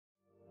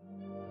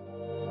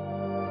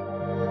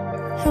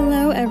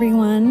Hello,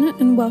 everyone,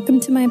 and welcome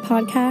to my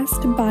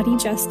podcast, Body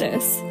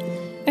Justice.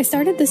 I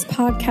started this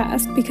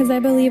podcast because I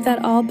believe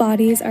that all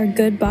bodies are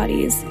good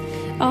bodies.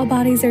 All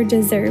bodies are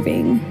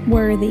deserving,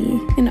 worthy,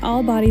 and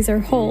all bodies are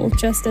whole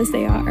just as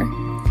they are.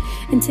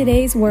 In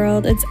today's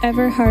world, it's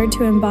ever hard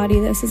to embody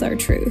this as our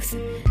truth.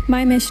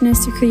 My mission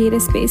is to create a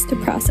space to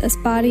process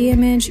body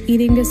image,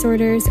 eating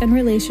disorders, and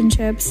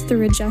relationships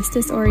through a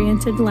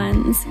justice-oriented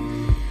lens.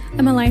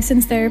 I'm a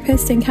licensed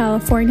therapist in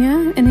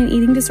California and an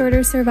eating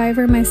disorder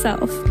survivor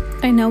myself.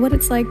 I know what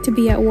it's like to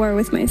be at war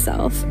with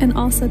myself and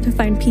also to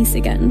find peace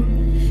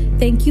again.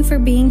 Thank you for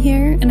being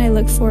here, and I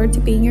look forward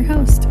to being your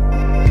host.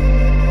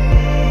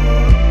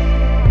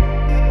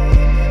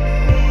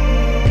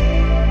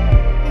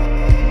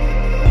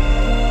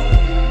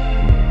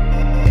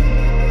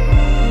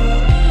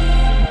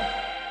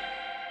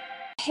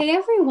 Hey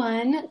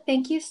everyone,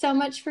 thank you so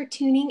much for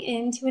tuning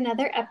in to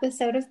another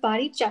episode of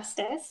Body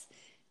Justice.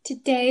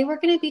 Today, we're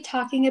going to be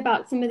talking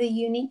about some of the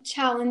unique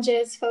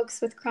challenges folks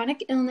with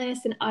chronic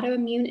illness and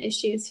autoimmune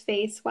issues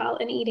face while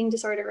in eating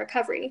disorder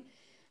recovery.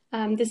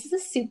 This is a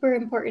super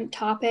important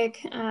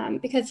topic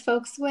because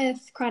folks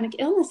with chronic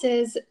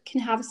illnesses can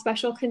have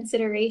special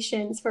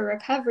considerations for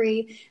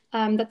recovery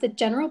that the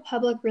general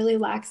public really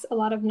lacks a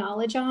lot of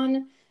knowledge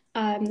on.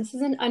 This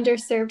is an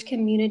underserved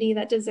community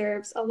that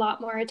deserves a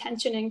lot more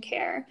attention and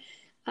care.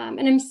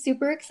 And I'm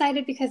super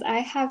excited because I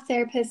have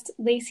therapist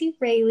Lacey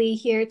Rayleigh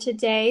here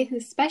today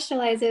who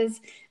specializes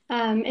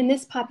in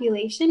this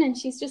population, and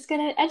she's just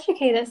going to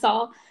educate us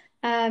all.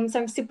 So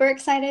I'm super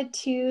excited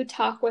to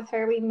talk with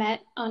her. We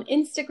met on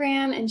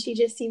Instagram, and she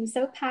just seems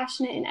so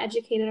passionate and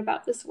educated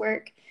about this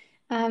work.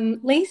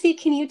 Lacey,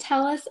 can you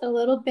tell us a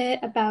little bit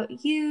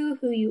about you,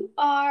 who you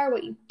are,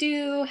 what you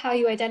do, how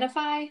you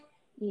identify?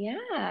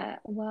 Yeah,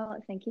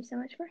 well, thank you so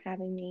much for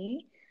having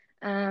me.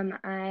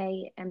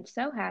 I am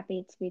so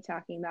happy to be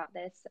talking about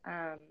this.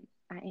 I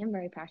am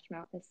very passionate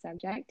about this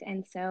subject.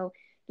 And so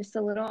just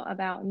a little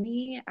about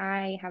me.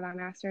 I have a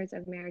master's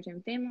of marriage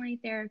and family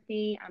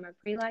therapy. I'm a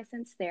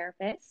pre-licensed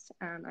therapist.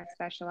 I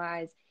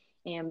specialize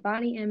in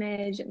body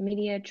image,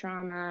 media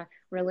trauma,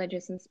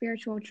 religious and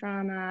spiritual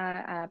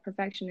trauma,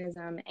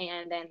 perfectionism,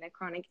 and then the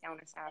chronic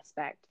illness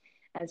aspect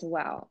as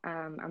well.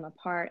 I'm a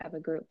part of a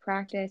group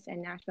practice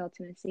in Nashville,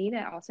 Tennessee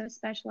that also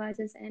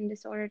specializes in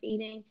disordered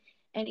eating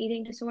and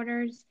eating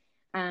disorders.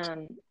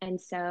 And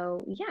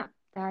so, yeah,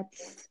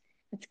 that's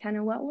kind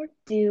of what we're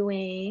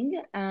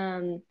doing.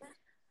 I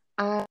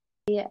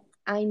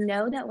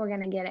know that we're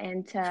going to get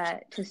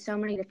into so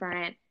many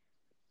different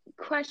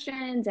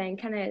questions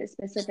and kind of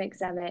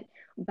specifics of it,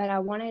 but I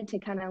wanted to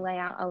kind of lay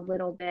out a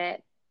little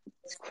bit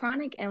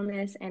chronic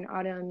illness and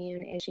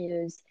autoimmune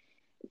issues.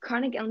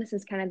 Chronic illness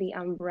is kind of the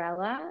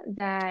umbrella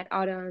that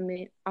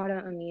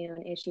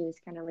autoimmune issues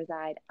kind of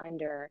reside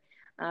under.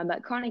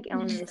 But chronic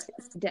illness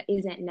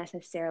isn't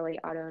necessarily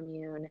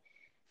autoimmune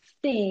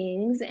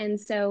things. And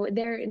so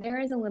there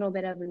is a little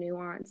bit of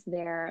nuance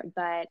there,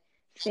 but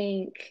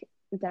think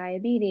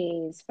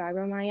diabetes,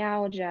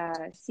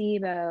 fibromyalgia,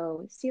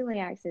 SIBO,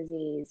 celiac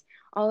disease,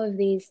 all of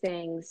these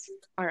things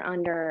are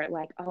under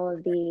like all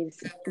of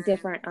these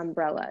different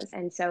umbrellas.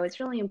 And so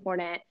it's really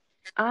important.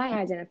 I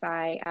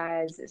identify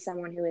as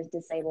someone who is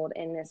disabled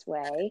in this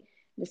way.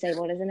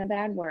 Disabled isn't a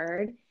bad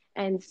word.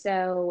 And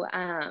so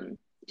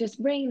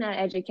just bringing that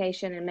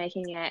education and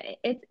making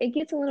it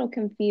gets a little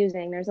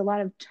confusing. There's a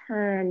lot of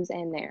terms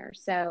in there.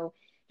 So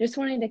just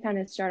wanted to kind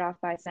of start off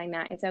by saying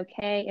that it's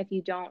okay if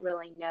you don't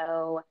really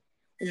know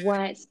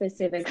what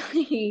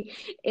specifically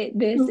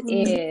this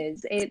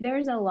is.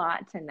 There's a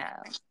lot to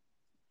know.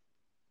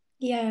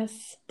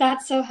 Yes,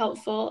 that's so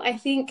helpful. I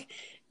think,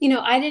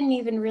 I didn't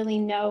even really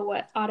know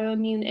what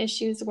autoimmune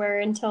issues were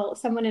until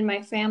someone in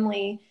my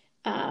family,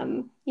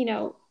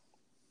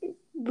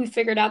 we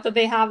figured out that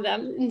they have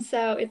them. And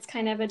so it's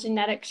kind of a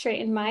genetic trait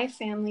in my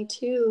family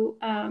too.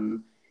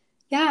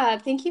 Yeah,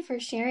 thank you for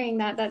sharing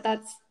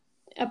that's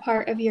a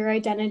part of your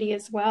identity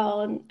as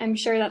well. And I'm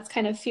sure that's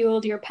kind of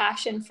fueled your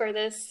passion for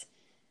this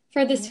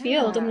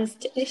field and this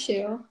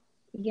issue.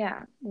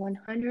 Yeah,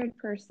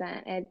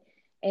 100%.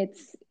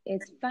 It's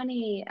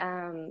funny,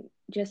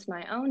 just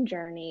my own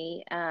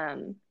journey.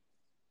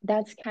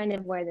 That's kind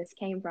of where this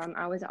came from.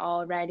 I was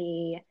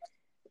already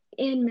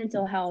in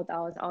mental health.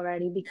 I was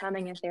already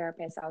becoming a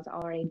therapist. I was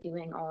already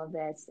doing all of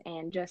this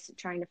and just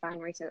trying to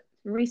find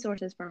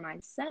resources for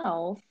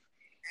myself.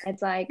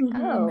 It's like,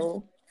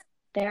 oh,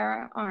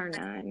 there are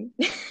none.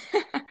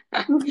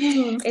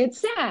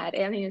 It's sad.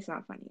 I mean, it's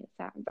not funny, it's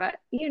sad, but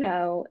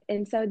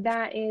and so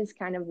that is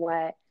kind of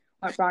what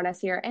brought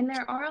us here. And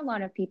there are a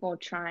lot of people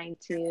trying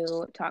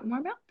to talk more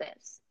about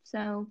this.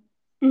 So,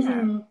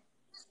 yeah.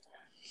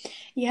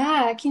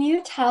 Yeah, can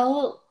you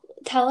tell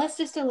us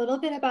just a little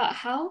bit about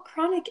how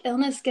chronic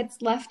illness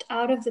gets left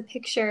out of the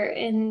picture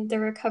in the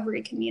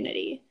recovery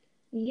community?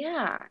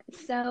 Yeah.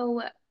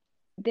 So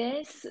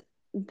this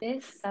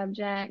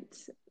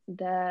subject,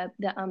 the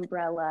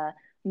umbrella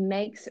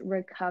makes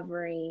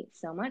recovery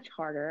so much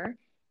harder.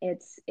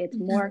 It's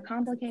more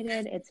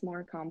complicated, it's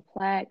more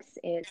complex,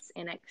 it's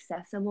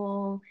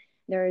inaccessible.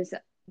 There's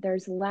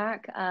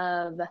lack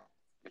of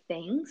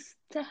things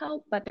to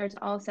help, but there's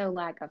also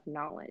lack of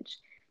knowledge.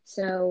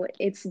 So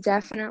it's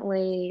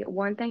definitely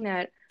one thing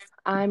that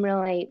I'm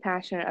really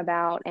passionate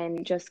about,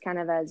 and just kind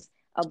of as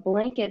a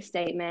blanket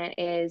statement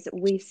is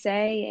we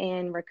say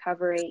in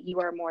recovery,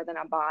 you are more than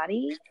a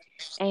body.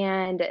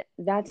 And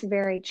that's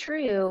very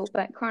true.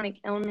 But chronic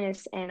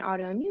illness and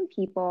autoimmune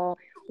people,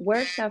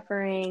 we're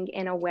suffering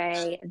in a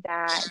way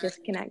that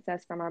disconnects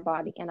us from our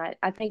body. And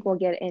I think we'll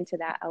get into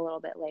that a little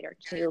bit later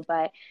too.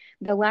 But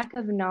the lack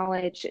of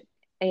knowledge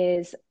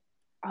is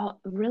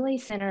really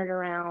centered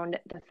around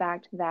the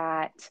fact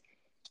that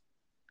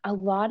a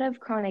lot of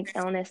chronic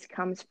illness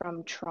comes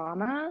from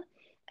trauma.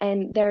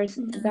 And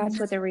that's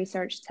what the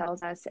research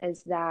tells us,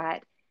 is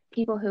that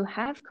people who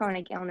have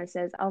chronic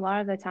illnesses, a lot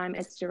of the time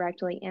it's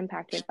directly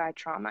impacted by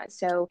trauma.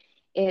 So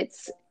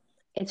it's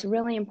it's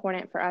really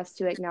important for us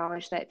to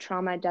acknowledge that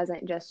trauma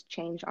doesn't just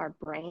change our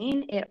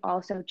brain, it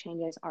also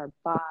changes our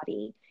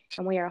body.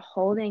 And we are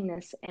holding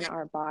this in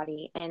our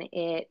body, and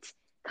it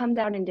comes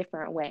out in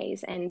different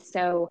ways. And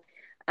so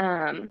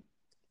um,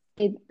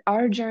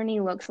 our journey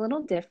looks a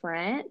little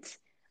different,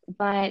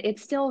 but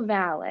it's still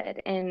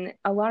valid. And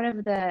a lot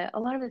of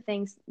the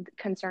things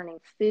concerning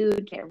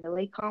food get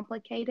really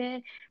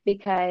complicated,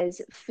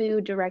 because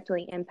food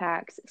directly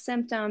impacts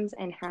symptoms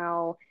and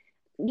how,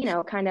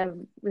 kind of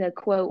the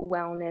quote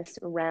wellness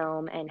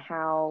realm, and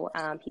how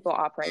people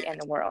operate in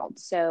the world.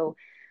 So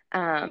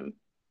um,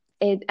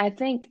 I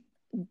think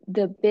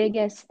the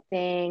biggest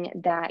thing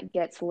that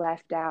gets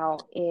left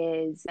out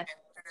is,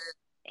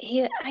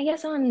 I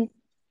guess,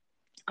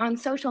 on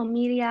social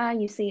media,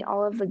 you see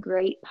all of the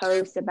great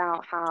posts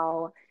about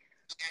how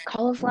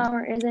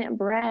cauliflower isn't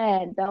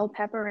bread, bell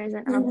pepper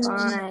isn't a Mm-hmm.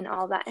 bun,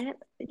 all that. And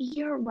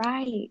you're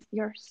right.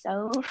 You're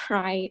so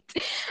right.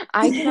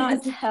 I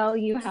cannot tell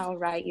you how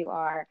right you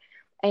are.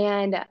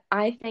 And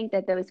I think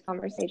that those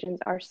conversations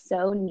are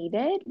so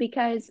needed,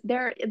 because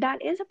that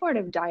is a part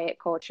of diet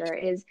culture,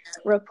 is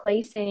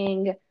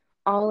replacing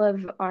all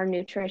of our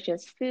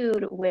nutritious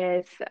food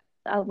with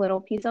a little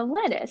piece of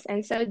lettuce.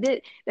 And so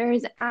there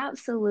is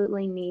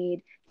absolutely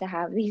need to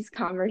have these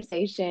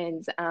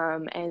conversations,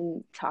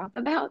 and talk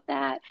about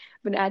that.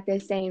 But at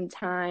the same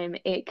time,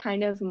 it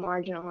kind of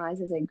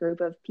marginalizes a group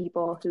of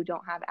people who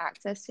don't have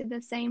access to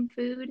the same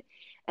food.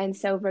 And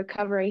so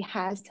recovery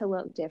has to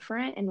look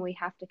different, and we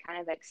have to kind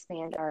of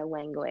expand our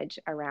language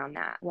around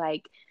that.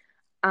 Like,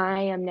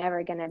 I am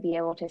never going to be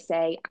able to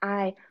say,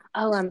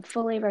 I'm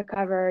fully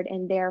recovered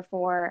and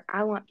therefore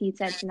I want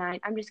pizza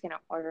tonight. I'm just going to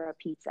order a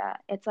pizza.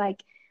 It's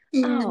like,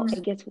 Yeah. oh,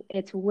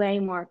 it's way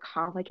more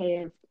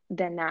complicated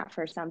than that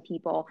for some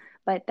people,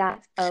 but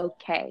that's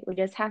okay. We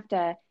just have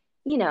to,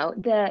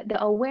 the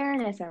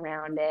awareness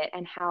around it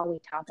and how we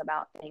talk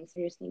about things.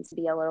 There just needs to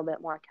be a little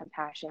bit more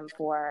compassion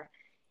for,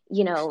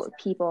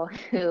 people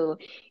who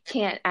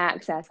can't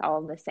access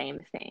all of the same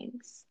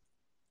things.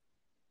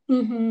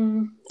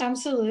 Mm-hmm.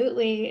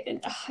 Absolutely.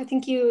 And, I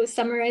think you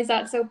summarized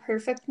that so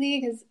perfectly,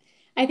 because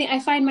I think I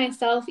find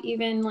myself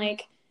even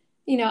like,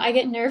 I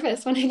get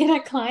nervous when I get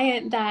a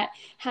client that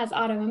has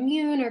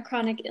autoimmune or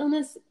chronic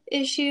illness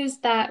issues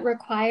that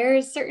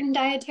requires certain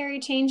dietary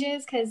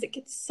changes, because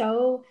it's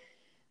so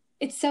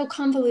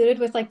convoluted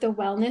with like the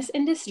wellness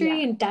industry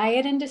Yeah. and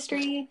diet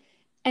industry,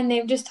 and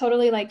they've just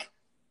totally like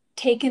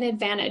taken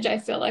advantage, I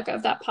feel like,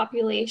 of that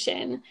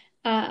population.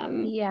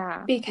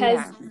 Yeah. Because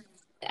Yeah.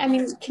 I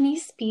mean, can you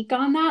speak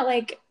on that?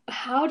 Like,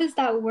 how does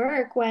that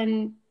work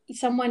when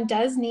someone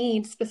does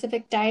need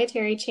specific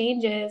dietary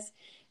changes,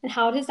 and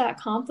how does that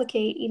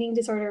complicate eating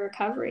disorder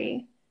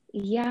recovery?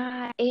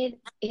 Yeah,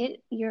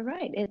 you're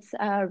right. It's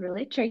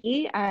really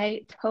tricky.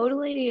 I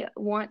totally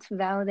want to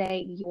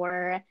validate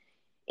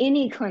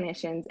any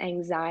clinician's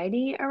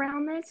anxiety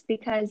around this,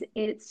 because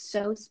it's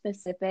so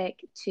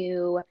specific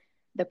to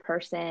the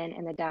person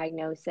and the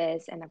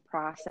diagnosis and the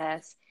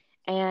process.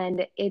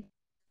 And it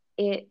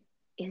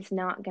is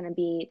not going to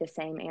be the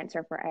same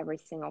answer for every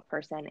single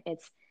person.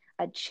 It's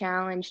a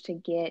challenge to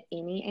get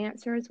any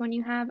answers when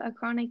you have a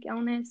chronic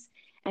illness.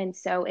 And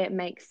so it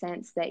makes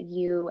sense that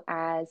you,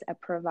 as a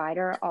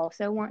provider,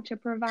 also want to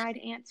provide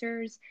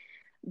answers,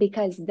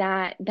 because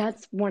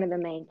that's one of the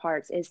main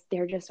parts, is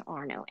there just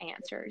are no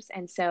answers.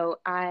 And so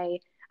I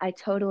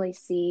totally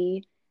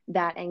see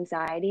that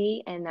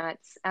anxiety, and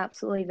that's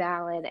absolutely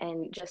valid.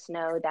 And just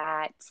know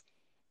that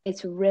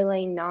it's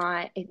really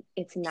not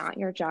it's not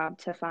your job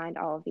to find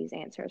all of these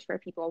answers for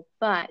people,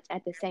 but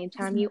at the same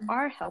time you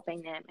are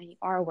helping them, and you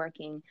are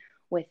working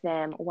with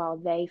them while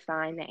they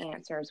find the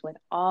answers with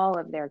all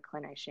of their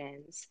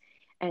clinicians.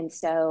 And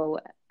so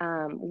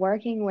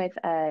working with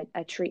a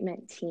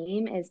treatment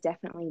team is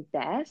definitely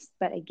best,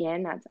 but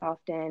again, that's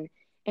often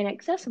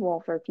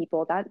inaccessible for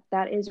people.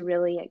 That is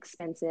really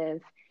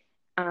expensive.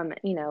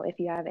 If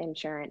you have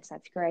insurance,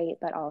 that's great,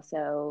 but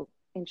also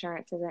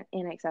insurance isn't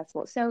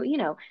inaccessible. So,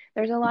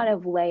 there's a lot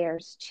of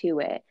layers to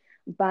it.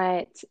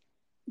 But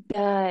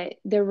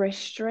the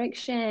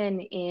restriction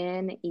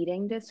in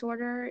eating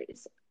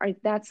disorders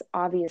that's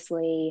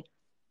obviously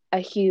a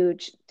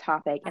huge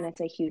topic, and it's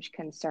a huge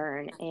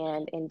concern,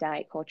 and in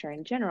diet culture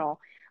in general.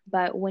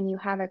 But when you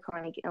have a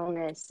chronic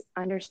illness,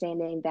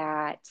 understanding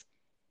that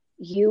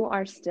you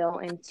are still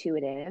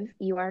intuitive,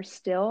 you are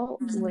still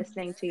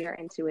listening to your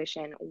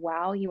intuition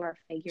while you are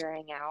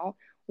figuring out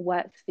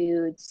what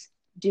foods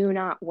do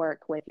not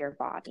work with your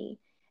body.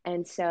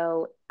 And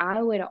so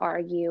I would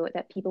argue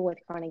that people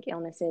with chronic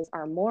illnesses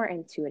are more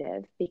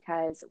intuitive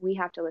because we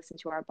have to listen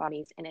to our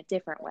bodies in a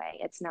different way.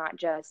 It's not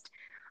just,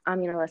 I'm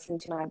going to listen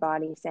to my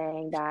body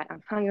saying that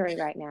I'm hungry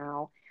right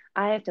now.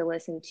 I have to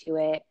listen to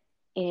it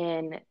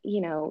in,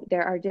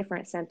 there are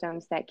different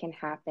symptoms that can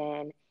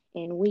happen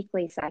in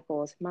weekly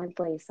cycles,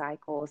 monthly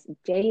cycles,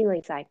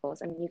 daily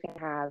cycles. I mean, you can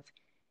have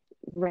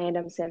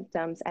random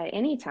symptoms at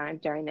any time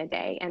during the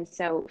day. And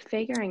so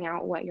figuring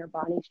out what your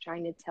body's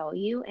trying to tell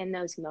you in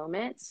those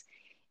moments,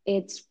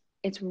 it's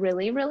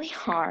really, really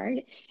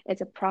hard.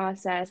 It's a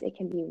process. It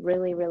can be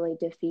really, really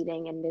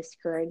defeating and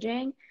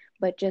discouraging,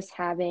 but just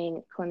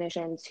having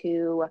clinicians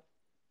who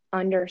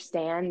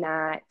understand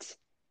that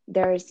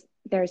there's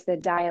the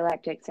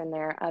dialectics in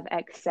there of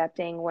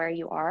accepting where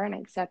you are and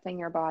accepting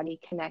your body,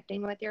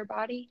 connecting with your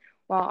body,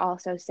 while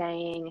also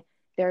saying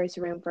there's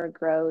room for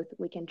growth.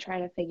 We can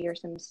try to figure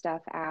some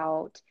stuff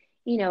out.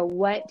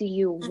 What do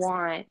you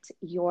want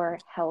your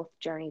health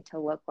journey to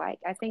look like?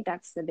 I think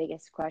that's the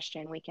biggest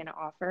question we can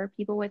offer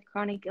people with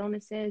chronic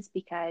illnesses,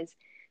 because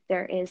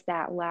there is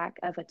that lack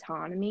of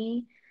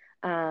autonomy.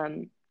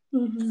 And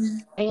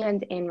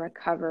in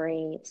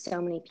recovery,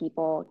 so many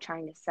people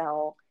trying to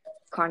sell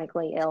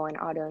chronically ill and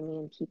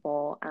autoimmune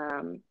people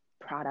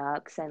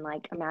products and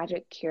like a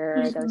magic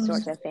cure, those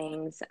sorts of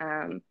things.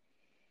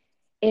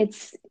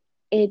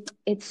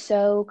 It's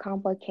so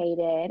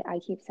complicated. I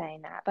keep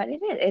saying that, but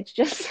it's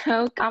just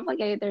so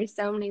complicated. There's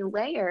so many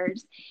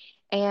layers.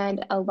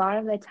 And a lot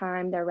of the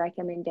time, the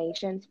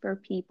recommendations for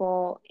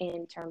people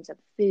in terms of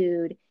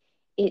food,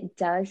 it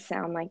does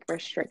sound like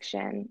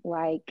restriction.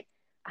 Like,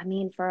 I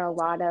mean, for a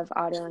lot of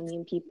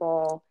autoimmune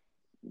people,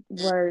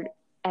 we're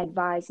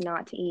advised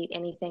not to eat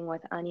anything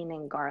with onion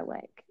and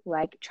garlic.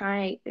 Like,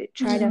 try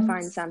to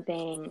find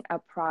something, a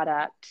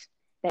product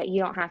that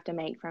you don't have to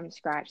make from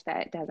scratch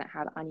that doesn't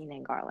have onion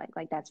and garlic.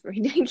 Like, that's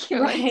ridiculous.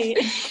 Right.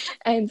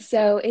 And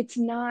so it's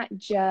not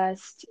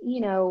just,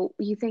 you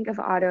think of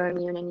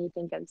autoimmune and you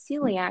think of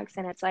celiacs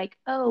and it's like,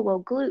 oh, well,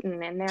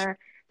 gluten, and there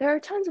are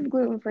tons of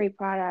gluten-free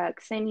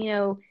products,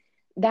 and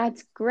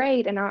that's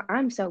great. And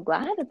I'm so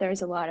glad that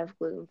there's a lot of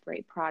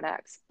gluten-free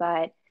products,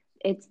 but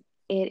it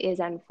is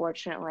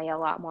unfortunately a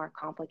lot more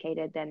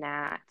complicated than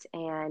that.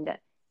 And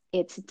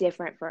it's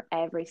different for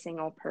every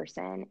single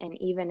person.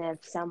 And even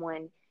if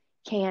someone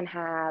can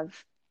have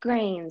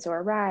grains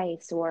or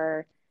rice,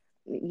 or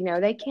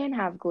they can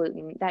have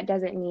gluten, that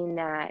doesn't mean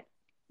that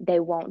they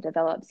won't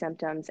develop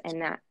symptoms,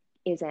 and that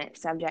isn't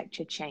subject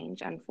to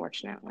change,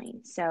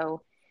 unfortunately.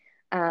 So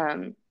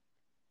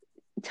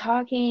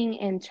talking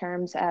in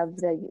terms of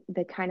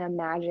the kind of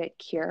magic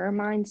cure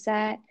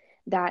mindset,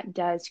 that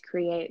does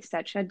create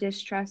such a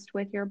distrust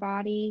with your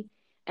body.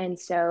 And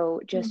so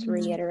just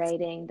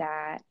reiterating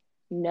that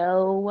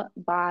no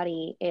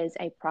body is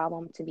a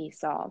problem to be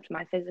solved.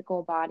 My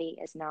physical body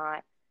is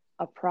not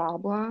a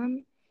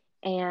problem.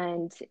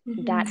 And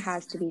that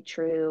has to be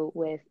true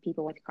with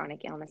people with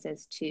chronic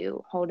illnesses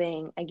too.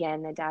 Holding,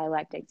 again, the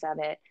dialectics of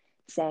it,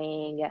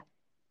 saying,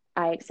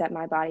 I accept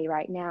my body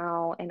right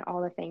now and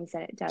all the things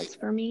that it does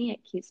for me.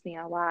 It keeps me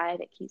alive.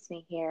 It keeps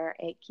me here.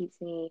 It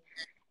keeps me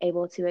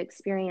able to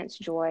experience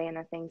joy in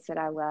the things that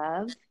I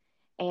love.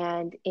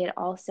 And it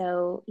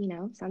also,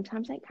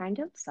 sometimes it kind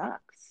of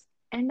sucks,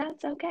 and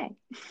that's okay.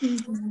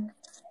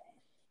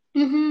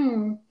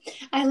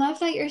 I love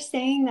that you're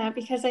saying that,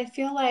 because I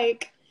feel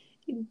like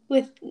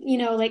with,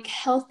 like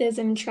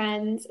healthism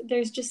trends,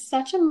 there's just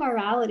such a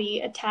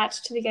morality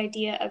attached to the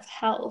idea of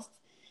health.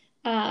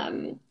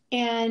 And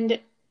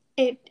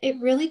it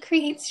really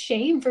creates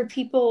shame for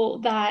people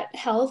that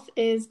health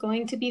is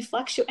going to be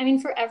fluctuating. I mean,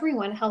 for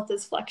everyone, health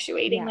is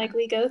fluctuating. Yeah. Like,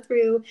 we go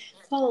through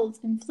colds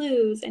and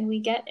flus and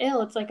we get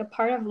ill. It's like a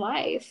part of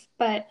life.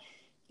 But,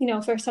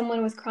 for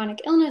someone with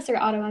chronic illness or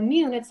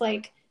autoimmune, it's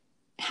like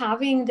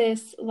having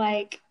this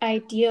like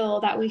ideal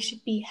that we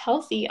should be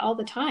healthy all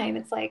the time.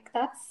 It's like,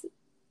 that's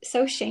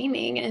so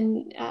shaming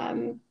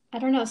and I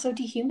don't know, so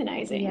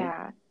dehumanizing.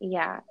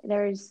 Yeah.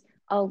 There's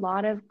a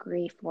lot of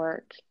grief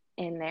work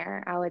in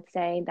there. I would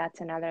say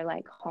that's another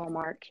like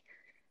hallmark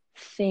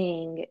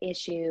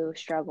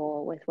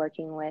struggle with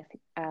working with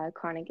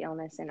chronic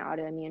illness and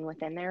autoimmune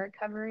within their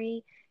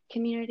recovery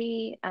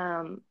community.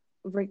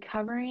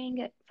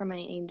 Recovering from an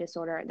eating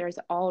disorder, there's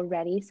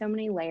already so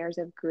many layers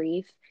of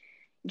grief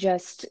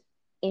just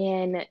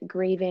in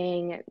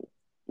grieving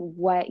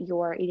what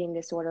your eating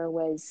disorder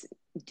was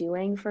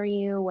doing for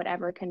you,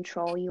 whatever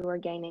control you were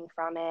gaining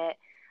from it.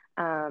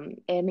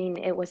 I mean,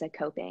 it was a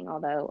coping,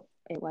 although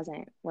it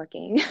wasn't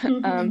working.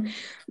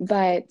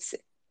 But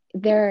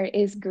there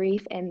is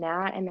grief in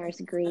that, and there's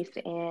grief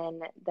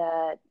in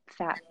the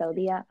fat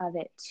phobia of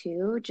it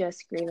too,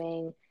 just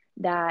grieving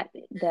that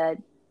the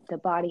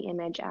body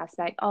image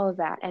aspect, all of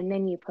that. And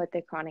then you put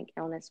the chronic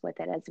illness with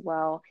it as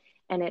well,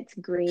 and it's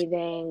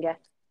grieving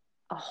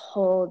a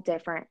whole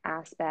different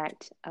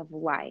aspect of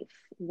life.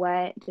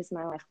 What does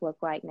my life look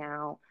like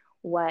now?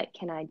 What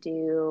can I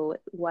do?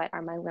 What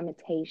are my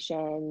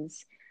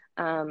limitations?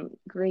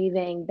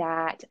 Grieving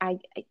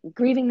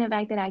grieving the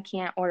fact that I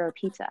can't order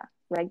pizza.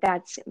 Like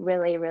that's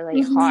really,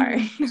 really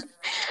hard. Mm-hmm.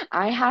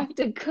 I have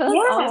to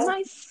cook all Yeah.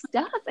 my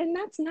stuff and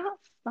that's not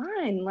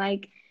fun.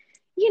 Like,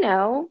 you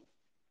know,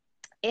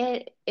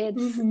 it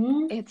it's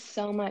Mm-hmm. it's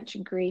so much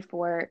grief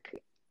work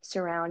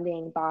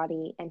surrounding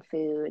body and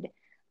food.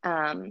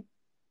 Um,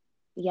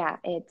 yeah,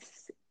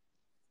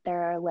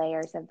 there are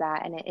layers of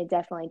that, and it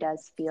definitely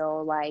does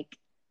feel like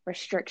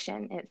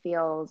restriction. It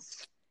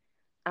feels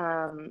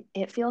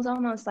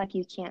almost like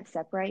you can't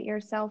separate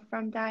yourself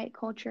from diet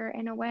culture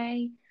in a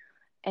way.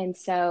 And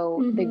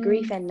so the Mm-hmm.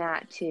 grief in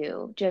that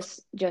too,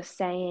 just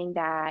saying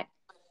that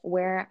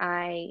where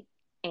I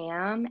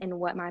am and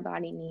what my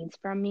body needs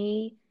from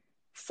me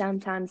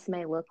sometimes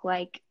may look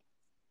like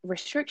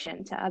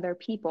restriction to other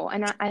people.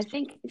 And I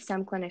think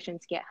some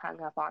clinicians get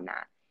hung up on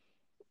that.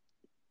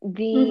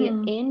 The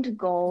Mm-hmm. end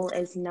goal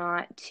is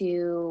not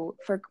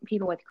for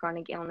people with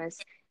chronic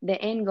illness, the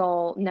end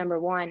goal, number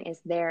one,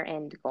 is their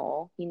end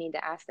goal. You need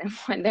to ask them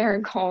what their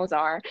goals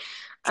are.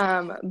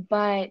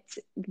 But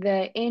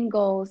the end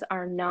goals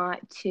are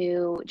not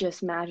to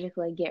just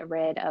magically get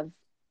rid of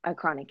a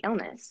chronic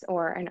illness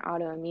or an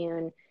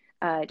autoimmune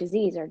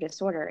disease or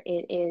disorder.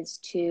 It is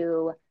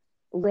to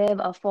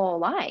live a full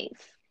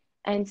life.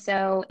 And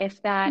so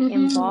if that Mm-hmm.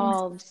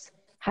 involves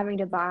having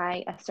to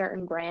buy a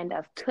certain brand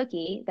of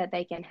cookie that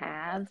they can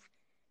have,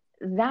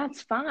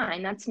 that's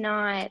fine. That's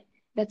not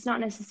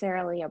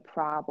necessarily a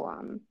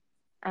problem.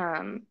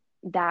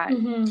 That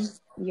Mm-hmm.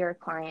 your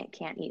client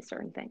can't eat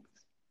certain things.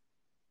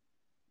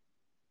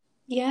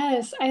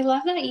 Yes, I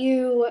love that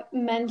you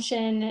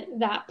mention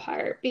that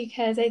part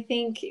because I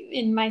think,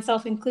 in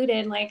myself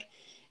included, like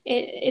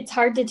it's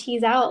hard to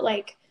tease out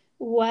like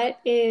what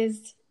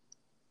is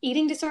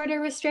eating disorder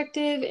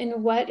restrictive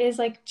and what is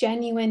like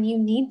genuine, you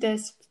need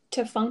this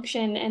to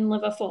function and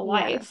live a full Yeah.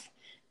 life.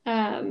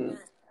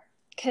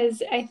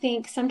 Because I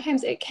think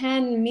sometimes it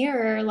can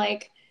mirror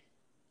like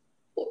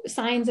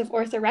signs of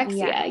orthorexia,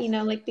 Yes.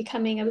 like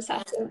becoming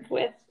obsessive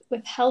with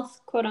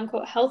health, quote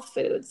unquote, health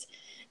foods.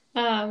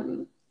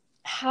 Um,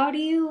 how do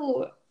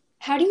you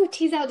how do you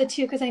tease out the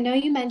two? Because I know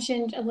you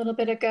mentioned a little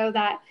bit ago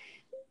that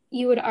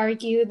you would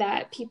argue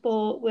that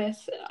people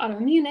with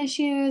autoimmune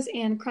issues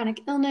and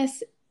chronic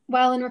illness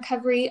while in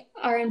recovery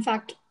are in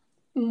fact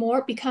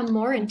become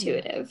more Mm-hmm.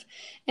 intuitive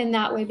in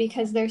that way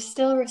because they're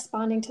still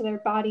responding to their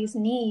body's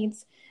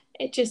needs.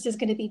 It just is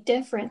going to be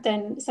different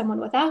than someone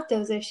without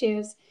those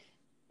issues.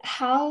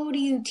 How do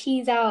you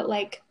tease out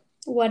like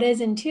what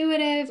is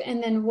intuitive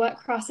and then what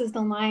crosses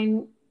the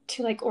line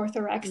to like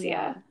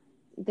Yeah. orthorexia?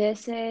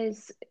 This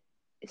is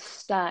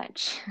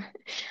such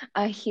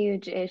a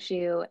huge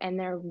issue, and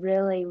there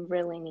really,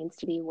 really needs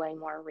to be way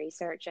more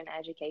research and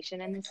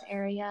education in this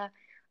area.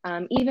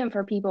 Even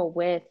for people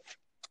with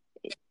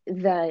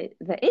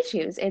the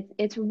issues,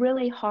 it's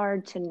really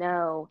hard to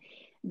know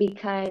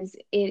because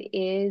it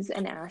is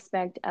an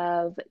aspect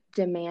of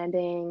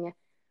demanding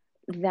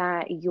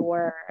that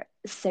your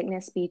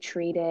sickness be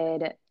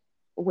treated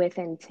with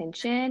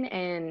intention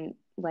and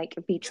like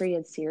be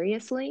treated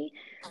seriously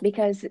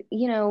because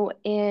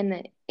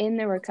in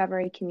the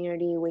recovery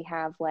community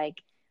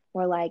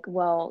we're like,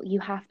 well, you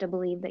have to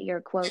believe that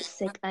you're quote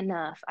sick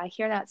enough. I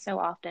hear that so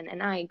often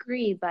and I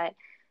agree, but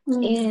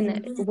in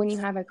Mm-hmm. when you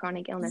have a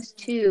chronic illness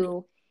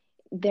too,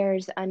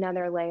 there's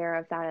another layer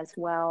of that as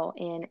well.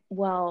 And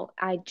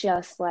I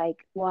just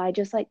like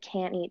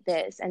can't eat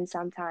this. And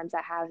sometimes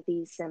I have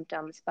these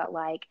symptoms, but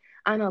like,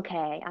 I'm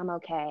okay.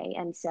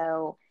 And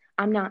so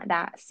I'm not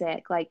that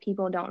sick. Like,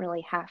 people don't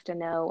really have to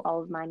know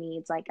all of my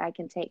needs. Like, I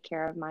can take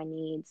care of my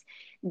needs.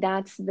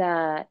 That's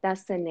the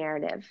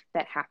narrative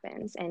that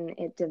happens. And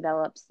it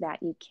develops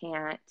that you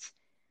can't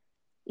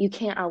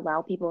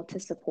allow people to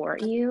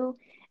support you.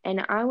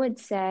 And I would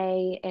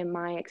say, in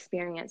my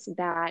experience,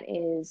 that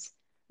is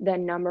the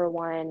number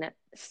one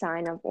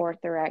sign of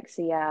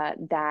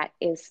orthorexia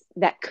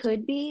that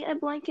could be a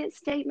blanket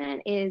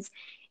statement is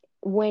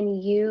when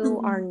you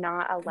are Mm-hmm.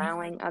 not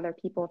allowing other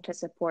people to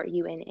support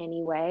you in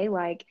any way.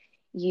 Like,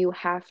 you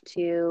have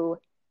to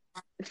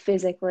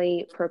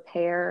physically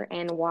prepare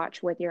and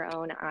watch with your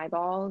own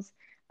eyeballs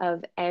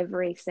of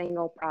every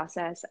single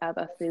process of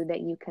a food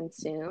that you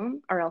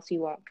consume, or else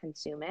you won't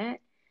consume it.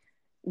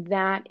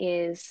 That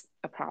is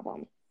a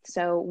problem.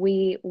 So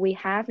we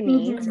have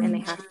needs and they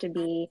Mm-hmm. have to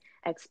be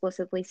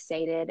explicitly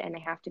stated and they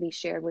have to be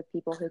shared with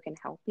people who can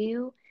help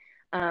you.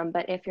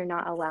 But if you're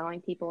not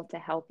allowing people to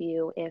help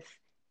you,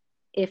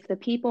 if the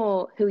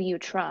people who you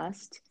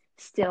trust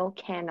still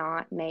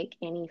cannot make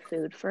any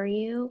food for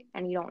you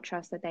and you don't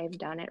trust that they've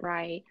done it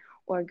right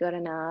or good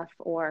enough,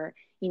 or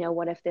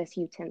what if this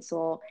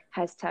utensil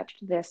has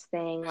touched this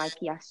thing like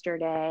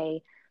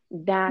yesterday,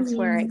 that's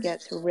where it Mm-hmm.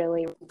 gets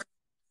really.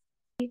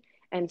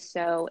 And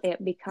so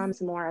it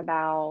becomes more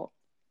about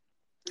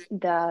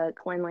the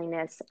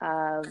cleanliness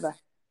of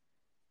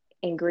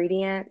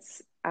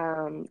ingredients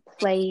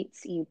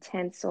plates,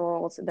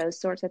 utensils, those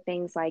sorts of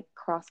things, like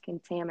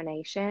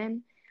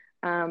cross-contamination.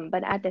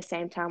 But at the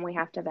same time, we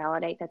have to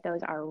validate that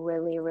those are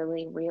really,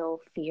 really real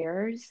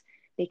fears,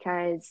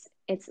 because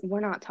we're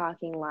not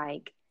talking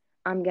like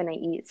I'm gonna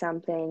eat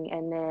something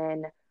and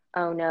then,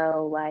 oh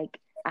no, like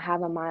I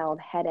have a mild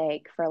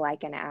headache for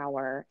like an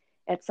hour.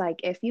 It's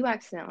like if you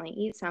accidentally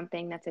eat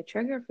something that's a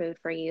trigger food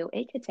for you,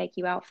 it could take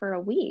you out for a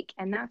week.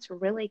 And that's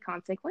really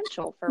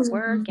consequential for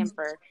work and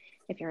for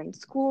if you're in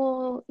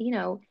school,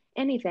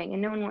 anything.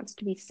 And no one wants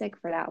to be sick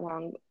for that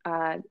long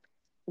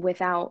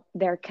without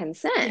their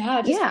consent.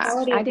 Yeah, just Yeah,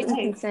 quality I of didn't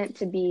life. consent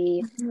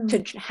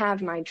Mhm. to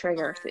have my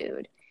trigger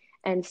food.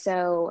 And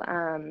so,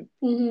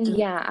 Mhm.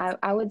 yeah,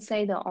 I would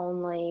say the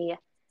only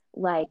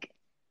like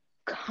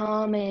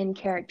common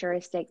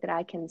characteristic that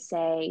I can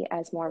say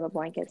as more of a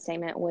blanket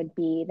statement would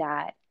be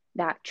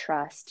that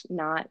trust,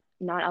 not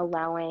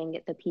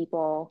allowing the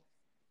people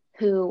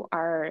who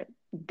are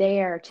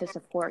there to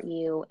support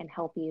you and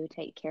help you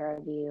take care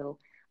of you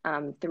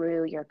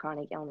through your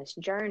chronic illness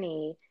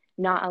journey,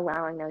 not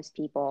allowing those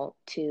people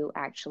to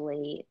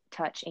actually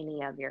touch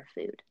any of your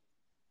food.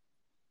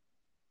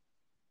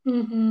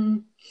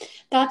 Mhm.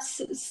 That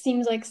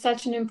seems like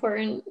such an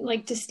important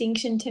like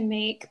distinction to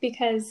make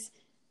because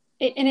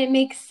it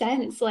makes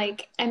sense.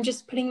 Like I'm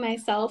just putting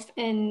myself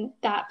in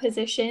that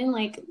position.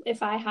 Like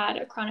if I had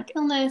a chronic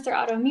illness or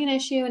autoimmune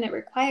issue and it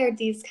required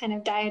these kind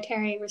of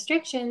dietary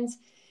restrictions,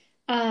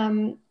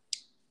 um,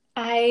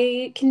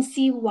 I can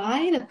see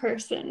why the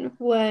person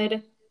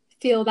would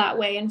feel that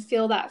way and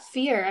feel that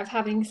fear of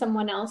having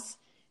someone else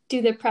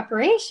do the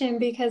preparation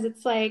because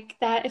it's like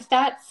that if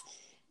that's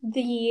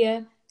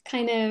the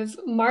kind of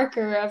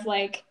marker of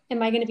like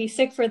am I going to be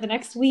sick for the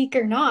next week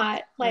or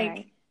not, like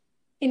Right.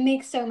 it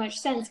makes so much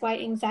sense why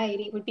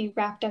anxiety would be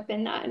wrapped up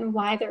in that and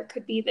why there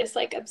could be this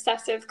like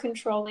obsessive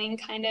controlling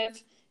kind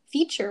of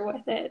feature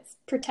with it. It's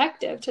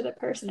protective to the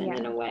person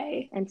in Yeah. a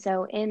way. And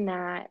so in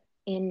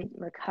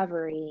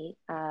recovery,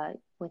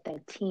 with a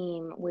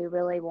team, we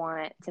really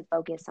want to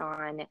focus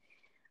on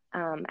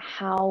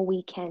how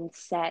we can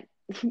set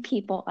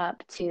people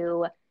up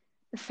to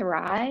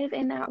thrive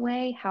in that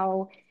way,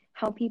 how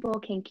people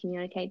can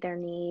communicate their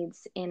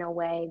needs in a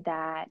way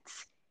that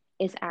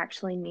is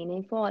actually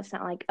meaningful. It's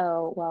not like,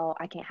 oh, well,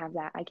 I can't have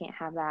that. I can't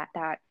have that.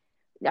 That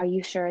are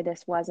you sure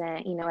this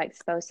wasn't,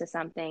 exposed to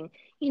something,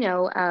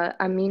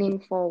 a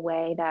meaningful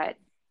way that,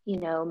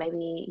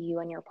 maybe you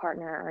and your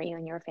partner or you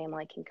and your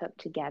family can cook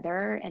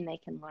together and they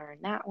can learn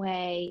that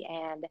way.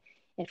 And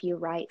if you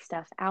write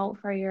stuff out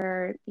for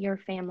your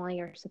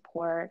family or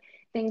support,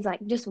 things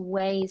like just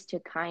ways to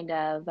kind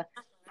of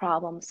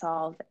problem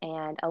solve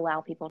and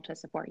allow people to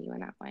support you in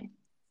that way.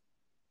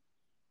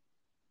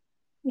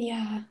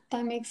 Yeah,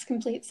 that makes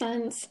complete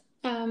sense.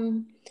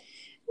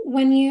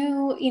 When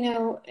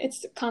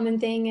it's a common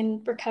thing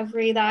in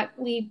recovery that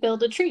we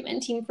build a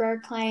treatment team for our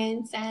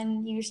clients,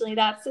 and usually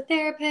that's a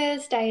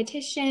therapist,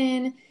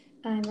 dietitian,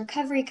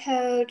 recovery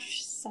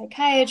coach,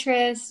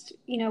 psychiatrist,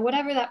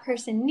 whatever that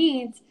person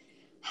needs.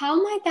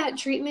 How might that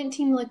treatment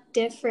team look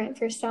different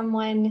for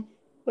someone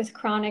with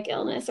chronic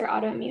illness or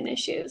autoimmune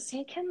issues?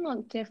 It can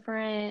look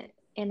different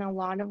in a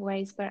lot of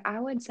ways, but I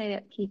would say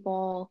that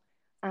people,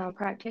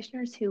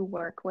 practitioners who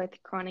work with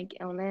chronic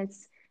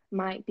illness,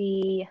 might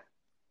be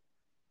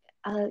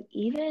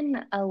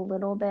even a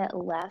little bit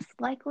less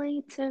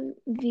likely to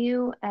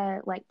view,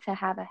 like to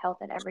have a health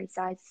at every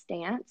size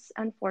stance,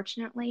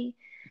 unfortunately.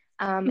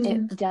 It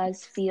Mm-hmm.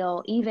 does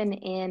feel, even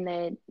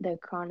in the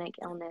chronic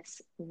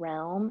illness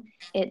realm,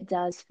 it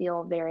does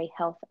feel very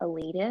health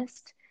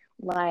elitist,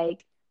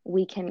 like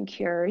we can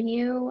cure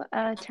you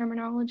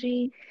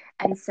terminology.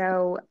 And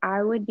so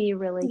I would be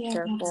really Yeah.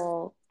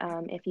 careful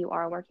if you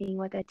are working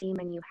with a team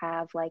and you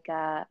have like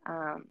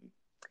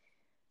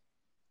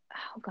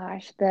oh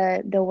gosh,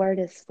 the word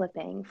is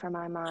slipping from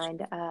my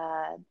mind.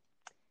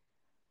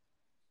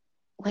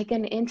 Like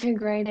an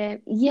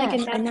integrated, Like a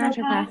yes, a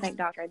naturopath? naturopathic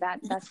doctor.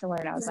 That's the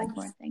word I was like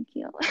for. Yes. Thank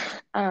you.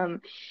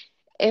 Um,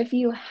 if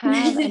you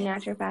have a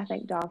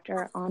naturopathic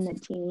doctor on the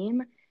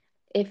team,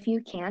 if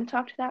you can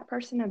talk to that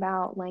person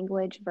about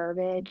language,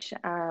 verbiage,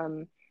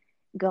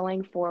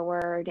 going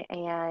forward,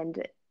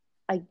 and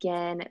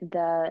again,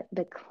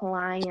 the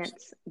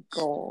client's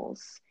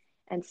goals.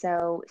 And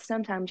so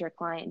sometimes your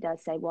client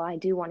does say, well, I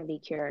do want to be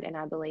cured, and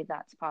I believe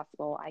that's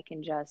possible. I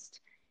can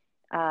just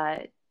uh,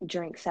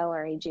 drink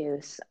celery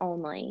juice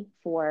only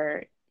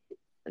for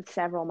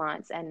several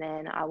months, and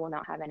then I will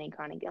not have any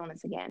chronic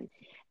illness again.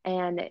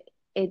 And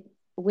it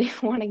we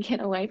want to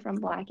get away from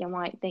black and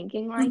white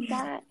thinking like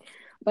that,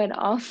 but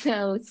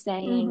also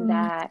saying Mm-hmm.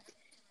 that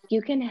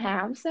you can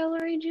have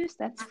celery juice,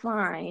 that's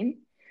fine,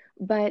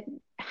 but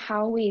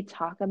how we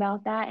talk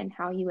about that and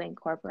how you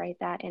incorporate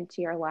that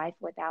into your life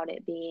without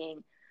it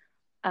being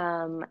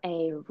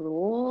a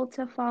rule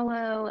to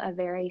follow, a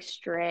very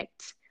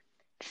strict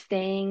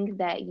thing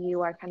that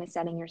you are kind of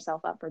setting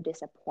yourself up for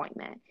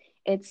disappointment.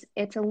 It's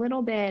a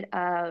little bit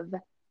of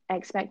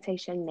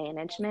expectation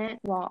management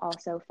while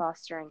also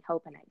fostering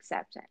hope and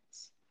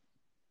acceptance.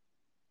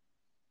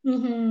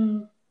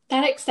 Mm-hmm.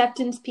 that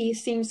acceptance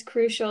piece seems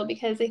crucial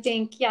because I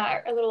think,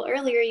 yeah, a little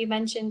earlier you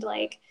mentioned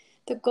like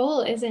the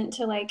goal isn't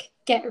to like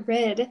get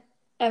rid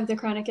of the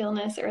chronic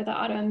illness or the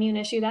autoimmune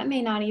issue. That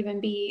may not even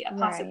be a Right.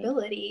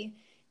 possibility.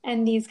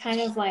 And these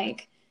kind of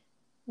like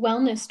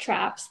wellness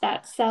traps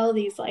that sell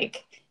these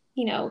like,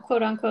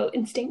 quote unquote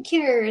instant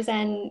cures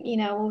and,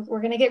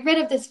 we're going to get rid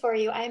of this for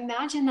you. I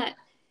imagine that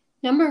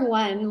number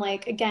one,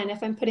 like again,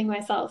 if I'm putting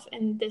myself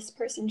in this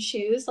person's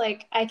shoes,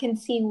 like I can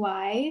see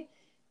why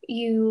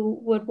you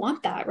would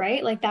want that,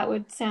 right? Like that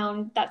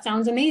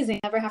sounds amazing.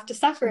 Never have to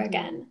suffer Hmm.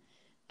 again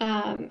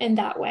in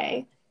that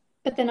way.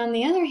 But then on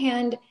the other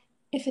hand,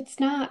 if it's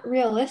not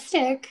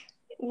realistic,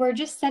 we're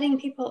just setting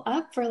people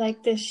up for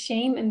like this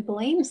shame and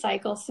blame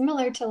cycle,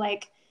 similar to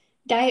like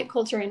diet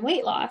culture and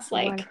weight loss.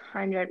 Like,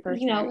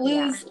 100%. Yeah.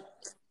 lose,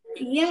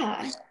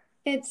 yeah,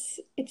 it's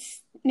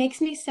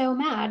makes me so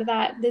mad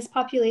that this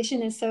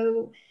population is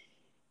so,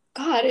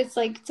 God, it's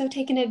like so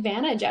taken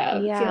advantage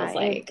of, it Yeah, feels it,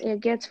 like. it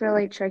gets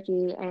really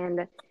tricky,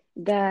 and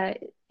the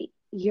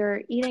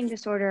your eating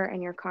disorder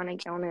and your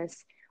chronic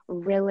illness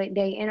really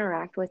they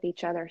interact with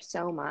each other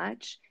so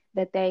much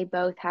that they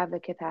both have the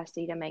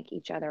capacity to make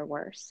each other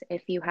worse.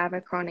 If you have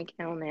a chronic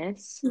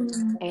illness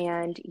Mm.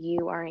 and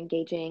you are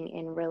engaging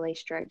in really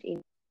strict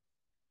eating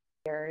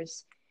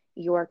behaviors,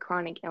 your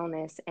chronic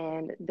illness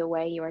and the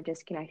way you are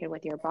disconnected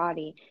with your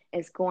body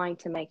is going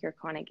to make your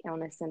chronic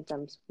illness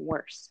symptoms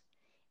worse.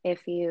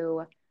 If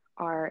you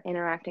are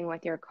interacting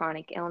with your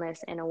chronic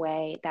illness in a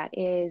way that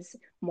is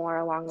more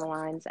along the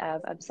lines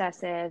of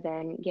obsessive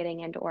and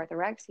getting into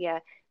orthorexia,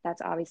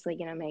 that's obviously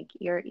going to make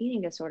your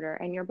eating disorder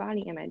and your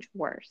body image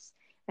worse.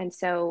 And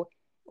so,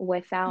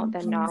 without the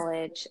Mhm.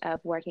 knowledge of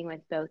working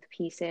with both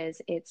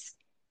pieces, it's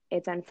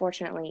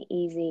unfortunately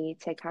easy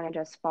to kind of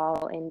just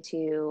fall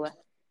into,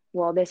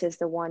 well, this is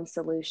the one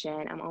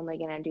solution. I'm only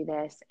going to do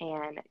this.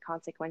 And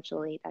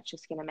consequentially, that's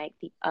just going to make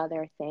the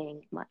other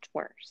thing much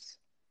worse.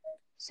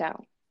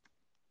 So,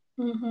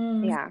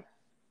 Mhm. yeah.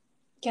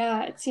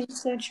 Yeah, it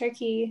seems so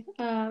tricky.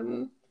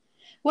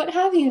 What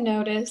have you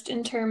noticed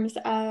in terms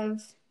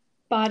of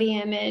body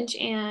image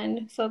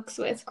and folks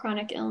with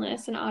chronic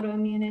illness and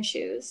autoimmune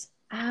issues?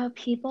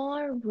 People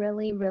are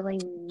really, really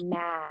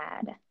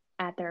mad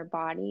at their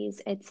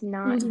bodies. It's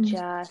not Mhm.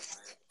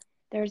 just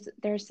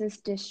there's this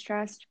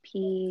distrust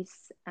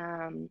piece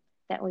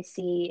that we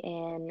see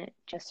in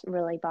just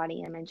really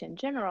body image in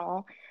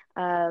general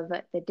of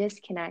the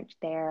disconnect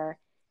there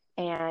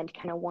and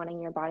kind of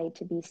wanting your body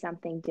to be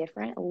something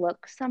different,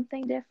 look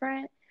something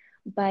different.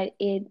 But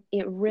it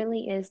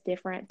really is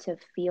different to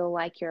feel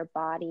like your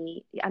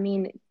body. I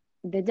mean,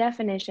 the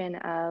definition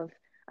of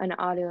an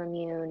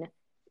autoimmune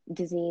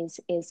disease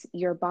is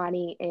your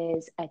body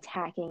is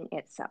attacking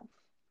itself.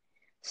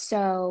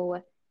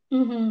 So,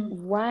 Mhm.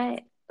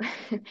 what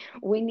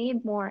we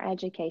need more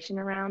education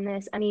around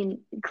this. I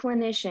mean,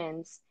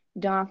 clinicians,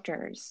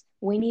 doctors,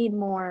 we need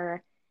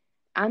more.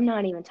 I'm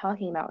not even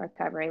talking about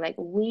recovery. Like,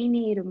 we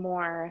need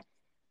more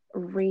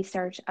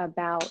research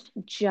about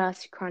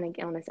just chronic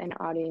illness and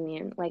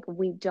autoimmune. Like,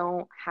 we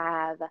don't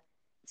have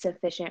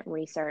sufficient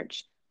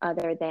research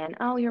other than,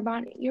 oh, your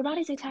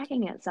body's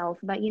attacking itself,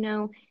 but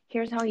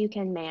here's how you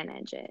can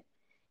manage it.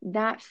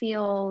 that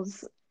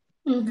feels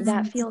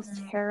that Mhm. feels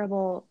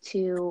terrible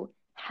to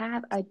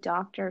have a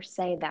doctor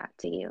say that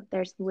to you.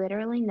 There's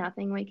literally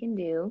nothing we can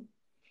do.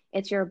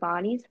 It's your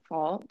body's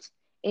fault.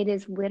 It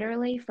is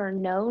literally for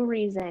no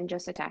reason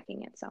just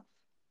attacking itself.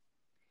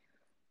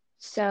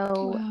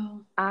 So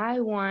Wow. I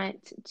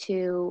want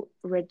to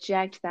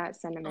reject that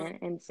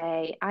sentiment and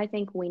say, I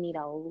think we need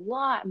a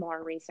lot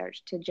more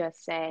research to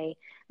just say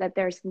that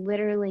there's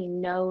literally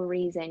no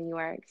reason you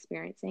are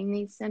experiencing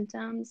these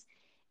symptoms,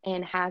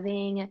 and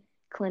having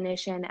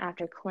clinician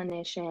after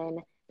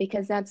clinician,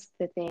 because that's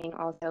the thing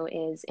also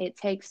is it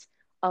takes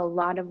a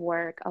lot of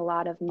work, a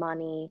lot of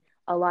money,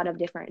 a lot of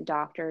different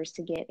doctors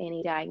to get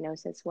any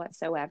diagnosis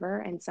whatsoever.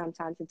 And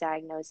sometimes the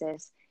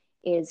diagnosis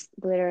is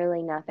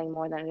literally nothing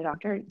more than a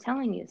doctor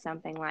telling you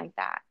something like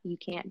that. You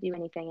can't do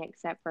anything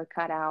except for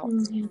cut out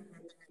Mhm.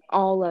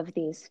 all of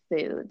these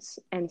foods.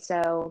 And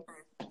so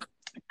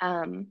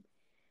um,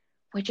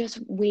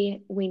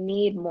 we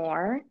need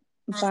more,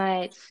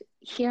 but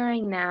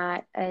hearing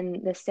that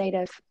and the state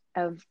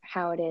of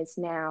how it is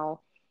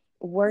now,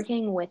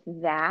 working with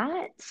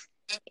that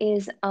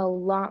is a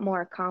lot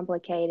more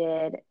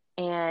complicated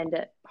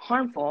and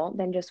harmful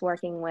than just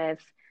working with,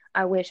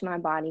 I wish my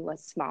body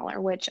was smaller,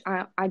 which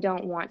I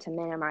don't want to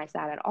minimize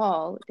that at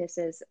all. This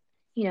is,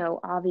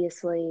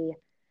 obviously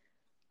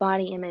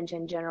body image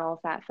in general,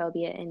 fat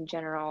phobia in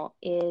general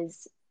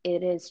is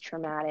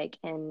traumatic,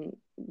 and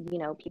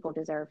people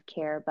deserve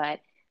care, but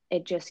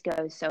it just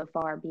goes so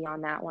far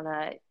beyond that when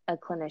a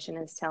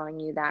clinician is telling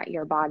you that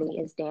your body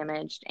is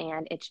damaged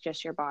and it's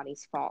just your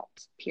body's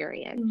fault,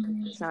 period.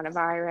 Mhm. It's not a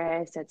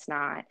virus, it's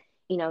not,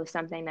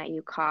 something that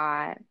you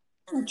caught.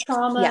 Yeah.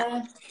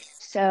 Trauma.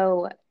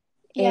 So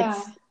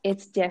Yeah,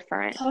 it's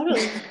different.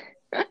 totally.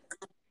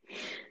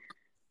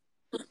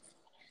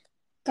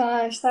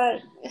 Gosh,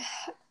 that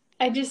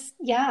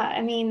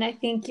I mean, I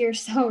think you're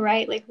so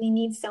right. Like, we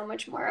need so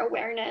much more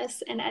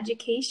awareness and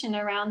education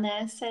around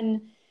this.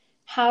 And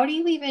how do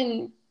you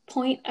even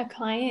point a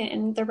client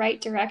in the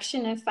right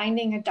direction of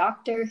finding a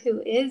doctor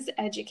who is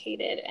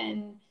educated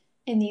and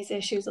in these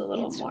issues a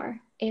little It's more?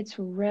 it's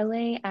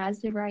really,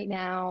 as of right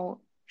now,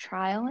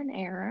 trial and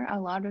error. A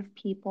lot of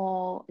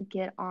people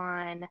get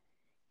on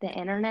the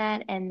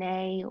internet and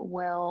they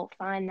will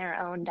find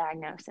their own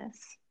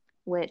diagnosis,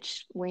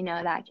 which we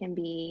know that can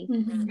be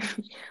Mm-hmm.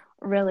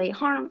 really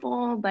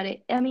harmful, but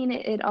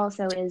it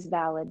also is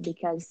valid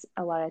because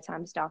a lot of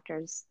times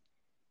doctors,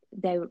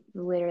 they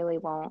literally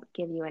won't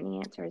give you any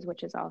answers,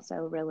 which is also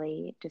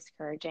really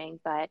discouraging.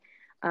 But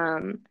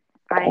um,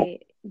 I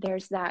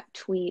there's that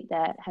tweet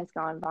that has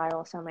gone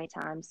viral so many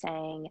times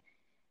saying,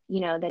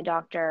 the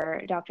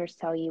doctors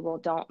tell you, well,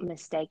 don't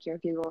mistake your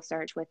Google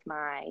search with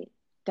my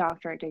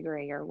doctorate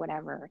degree or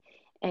whatever.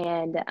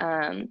 And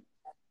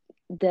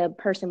the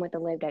person with the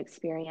lived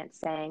experience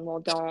saying, well,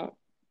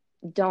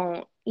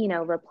 don't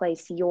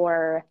replace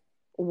your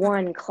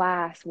one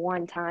class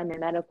one time in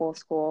medical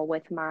school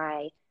with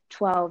my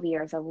 12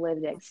 years of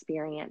lived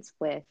experience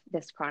with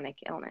this chronic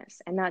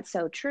illness. And that's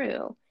so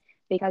true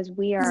because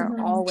we are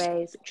Mm-hmm.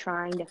 always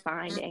trying to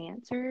find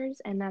answers,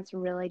 and that's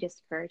really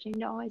discouraging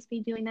to always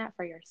be doing that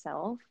for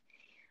yourself.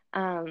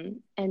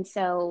 And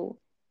so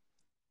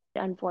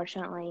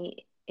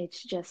unfortunately,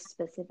 it's just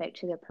specific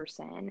to the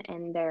person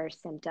and their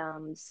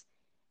symptoms.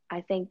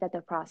 I think that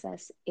the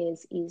process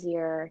is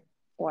easier,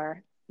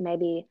 or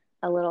maybe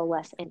a little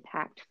less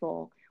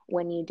impactful,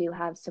 when you do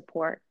have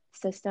support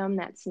system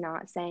that's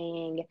not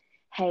saying,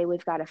 hey,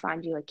 we've got to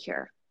find you a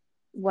cure.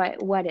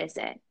 What is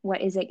it?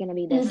 What is it going to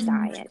be? This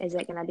Mm-hmm. diet? Is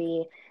it going to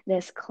be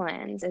this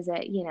cleanse? Is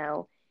it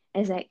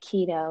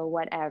keto,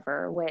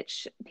 whatever,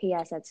 which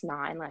PS it's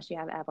not unless you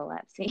have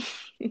epilepsy.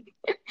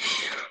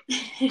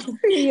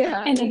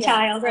 Yeah, And a yeah.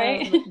 child,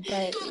 right?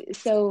 But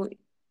so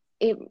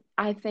it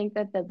I think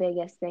that the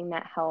biggest thing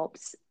that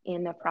helps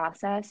in the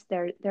process,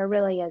 there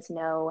really is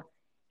no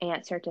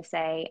answer to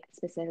say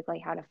specifically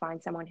how to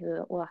find someone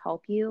who will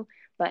help you,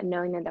 but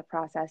knowing that the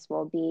process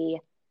will be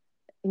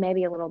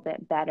maybe a little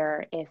bit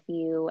better if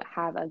you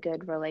have a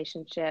good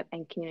relationship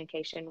and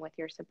communication with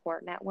your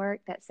support network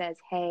that says,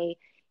 hey,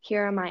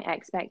 here are my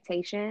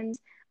expectations.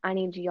 I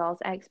need y'all's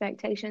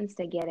expectations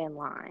to get in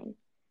line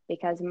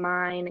because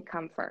mine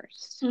come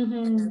first.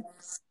 Mm-hmm.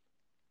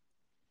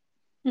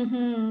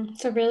 Mm-hmm.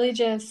 So really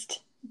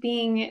just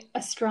being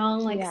a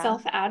strong like Yeah.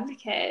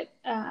 self-advocate,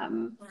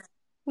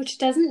 which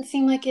doesn't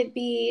seem like it'd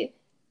be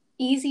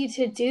easy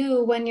to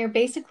do when you're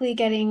basically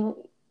getting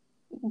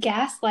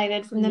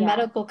gaslighted from the Yeah.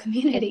 medical It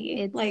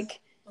community. it's Like,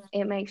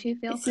 it makes you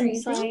feel it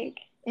seems crazy. like.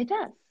 It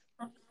does.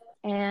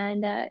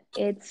 And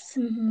it's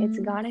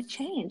Mm-hmm. got to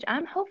change.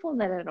 I'm hopeful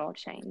that it'll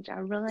change. I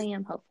really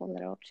am hopeful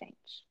that it'll change.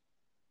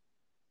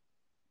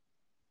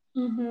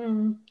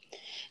 Mm-hmm.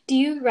 Do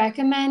you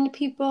recommend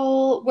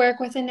people work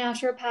with a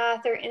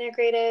naturopath or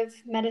integrative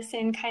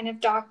medicine kind of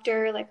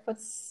doctor? Like,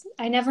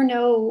 I never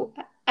know.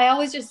 I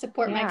always just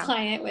support my Yeah.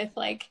 client with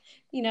like,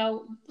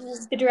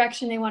 the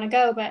direction they want to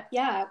go. But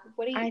yeah,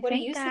 I what do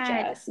think you that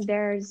suggest?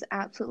 there's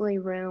absolutely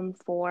room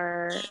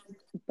for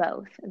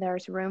both.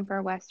 There's room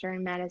for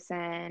Western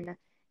medicine,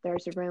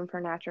 there's room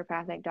for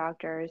naturopathic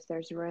doctors,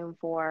 there's room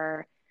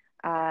for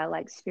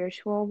like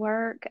spiritual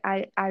work.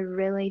 I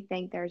really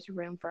think there's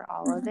room for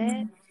all of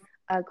it.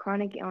 Mhm.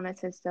 Chronic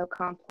illness is so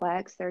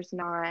complex. There's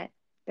not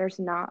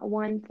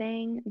one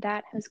thing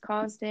that has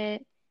caused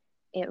it.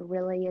 It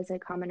really is a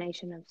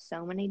combination of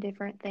so many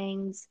different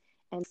things.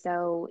 And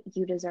so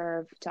you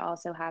deserve to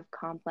also have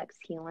complex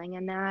healing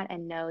in that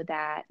and know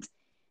that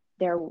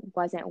there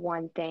wasn't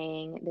one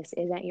thing. This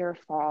isn't your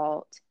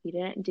fault. You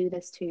didn't do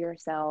this to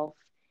yourself.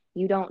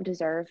 You don't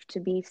deserve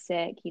to be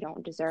sick. You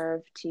don't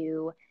deserve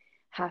to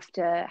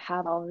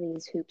have all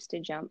these hoops to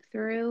jump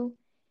through.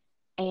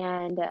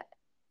 And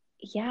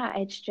yeah,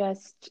 it's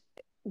just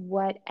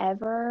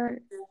whatever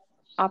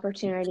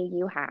opportunity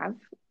you have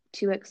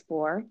to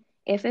explore.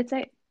 If it's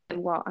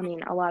well, I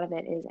mean, a lot of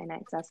it is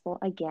inaccessible.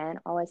 Again,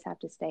 always have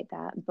to state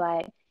that.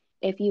 But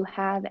if you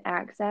have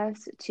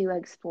access to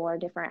explore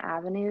different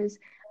avenues,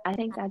 I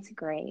think that's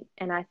great.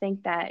 And I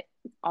think that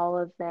all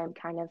of them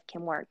kind of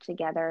can work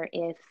together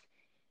if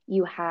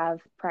you have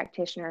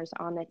practitioners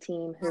on the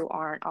team who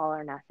aren't all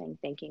or nothing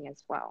thinking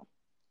as well.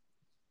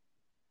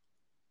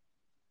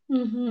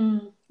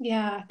 Mm-hmm.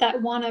 Yeah,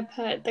 that want to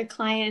put the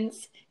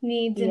client's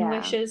needs and Yeah,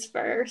 wishes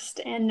first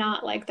and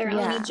not like their own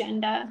yeah,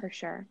 agenda. for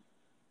sure.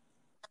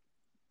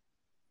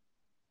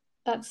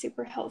 That's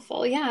super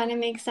helpful. Yeah, and it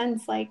makes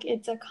sense. Like,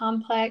 it's a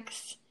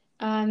complex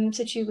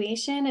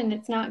situation, and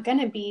it's not going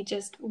to be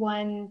just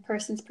one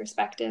person's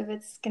perspective.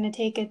 It's going to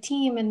take a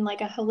team and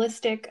like a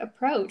holistic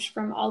approach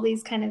from all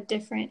these kind of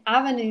different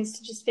avenues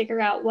to just figure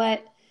out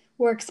what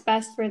works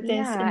best for this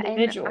Yeah, and I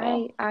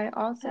individual. I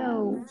also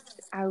Um,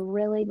 I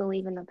really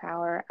believe in the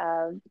power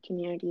of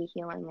community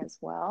healing as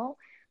well.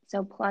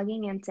 So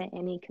plugging into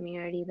any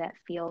community that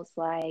feels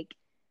like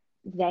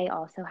they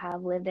also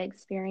have lived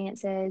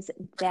experiences,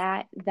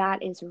 that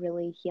is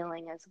really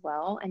healing as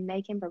well. And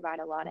they can provide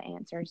a lot of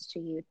answers to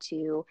you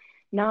to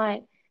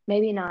not,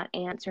 maybe not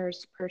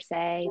answers per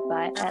se,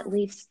 but at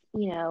least,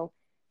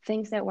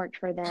 things that worked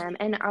for them.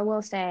 And I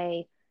will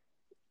say,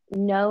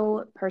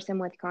 no person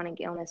with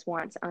chronic illness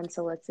wants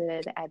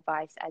unsolicited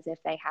advice as if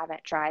they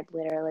haven't tried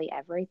literally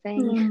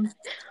everything. Mm,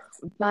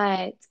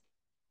 But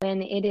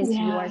when it is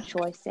your yeah.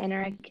 choice to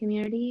enter a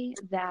community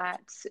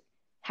that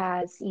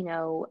has,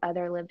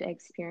 other lived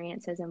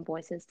experiences and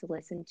voices to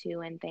listen to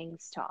and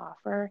things to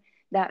offer,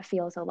 that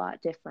feels a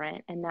lot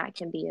different. And that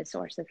can be a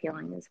source of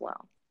healing as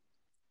well.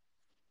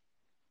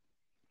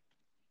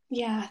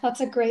 Yeah,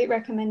 that's a great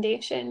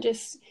recommendation.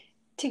 Just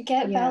to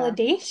get Yeah.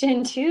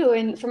 validation too,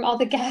 and from all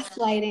the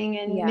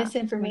gaslighting and Yeah.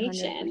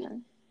 misinformation.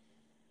 100%.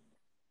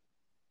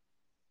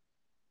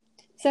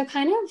 So,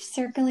 kind of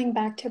circling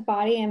back to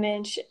body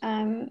image,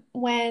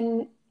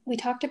 when we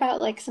talked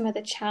about like some of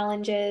the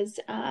challenges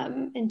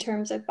in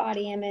terms of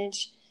body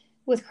image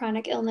with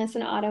chronic illness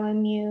and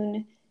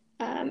autoimmune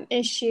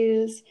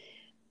issues,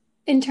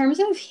 in terms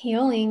of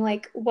healing,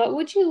 like what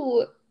would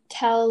you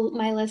tell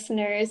my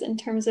listeners in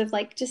terms of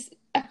like just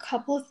a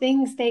couple of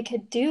things they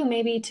could do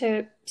maybe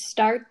to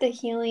start the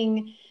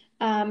healing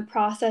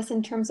process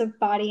in terms of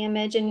body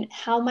image, and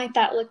how might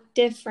that look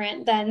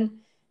different than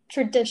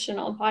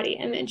traditional body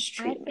image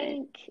I treatment?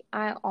 think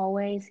I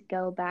always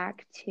go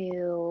back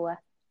to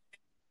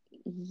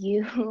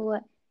you,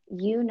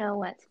 you know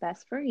what's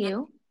best for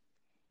you.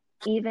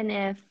 Even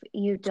if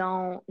you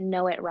don't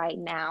know it right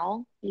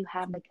now, you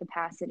have the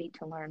capacity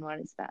to learn what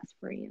is best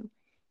for you.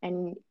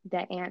 And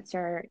the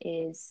answer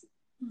is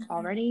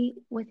already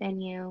within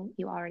you.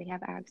 You already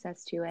have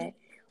access to it,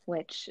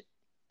 which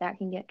that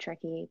can get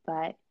tricky,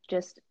 but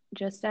just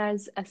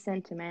as a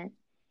sentiment,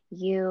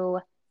 you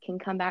can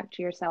come back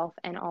to yourself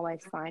and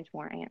always find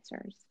more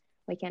answers.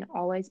 We can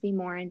always be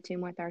more in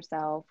tune with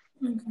ourselves.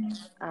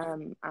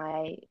 Mm-hmm.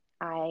 I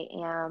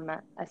am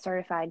a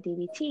certified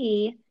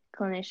DBT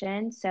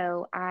clinician,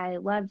 so I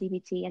love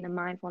DBT and the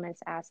mindfulness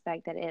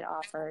aspect that it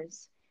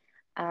offers.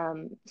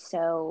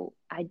 So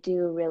I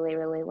do really,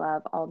 really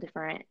love all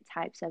different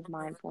types of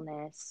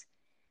mindfulness.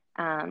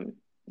 Um,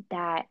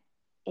 that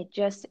it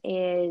just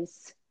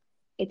is,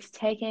 it's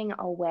taking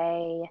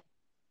away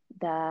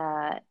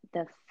the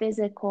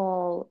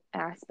physical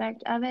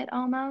aspect of it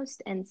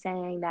almost, and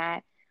saying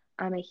that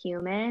I'm a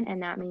human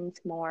and that means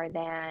more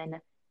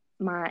than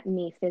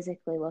me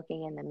physically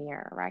looking in the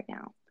mirror right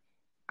now.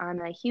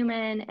 I'm a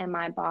human and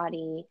my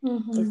body is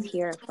Mm-hmm.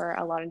 here for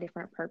a lot of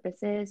different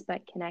purposes,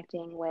 but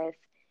connecting with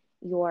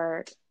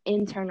your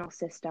internal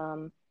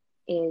system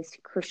is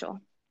crucial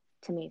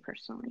to me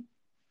personally.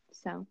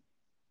 So,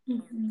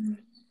 Mm-hmm.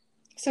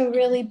 So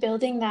really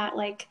building that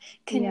like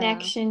yeah,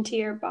 connection to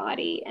your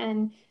body,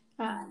 and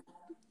uh,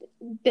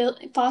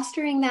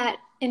 fostering that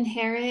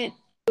inherent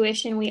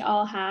intuition we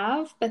all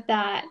have, but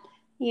that,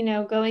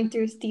 going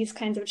through these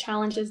kinds of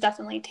challenges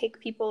definitely take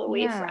people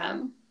away yeah,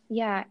 from.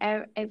 yeah.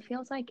 It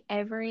feels like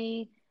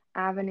every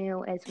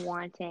avenue is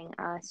wanting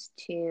us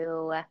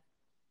to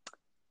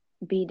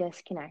be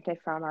disconnected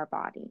from our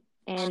body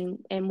in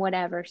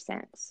whatever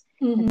sense.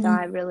 And so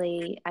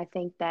Mm-hmm. I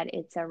think that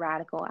it's a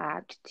radical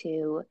act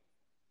to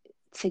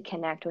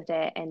connect with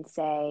it and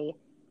say,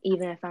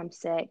 even if I'm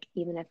sick,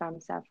 even if I'm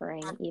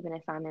suffering, even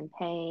if I'm in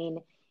pain,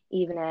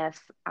 even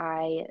if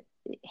I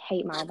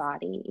hate my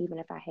body, even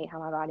if I hate how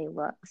my body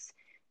looks,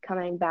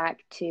 coming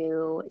back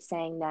to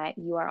saying that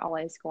you are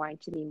always going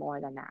to be more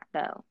than that,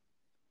 though.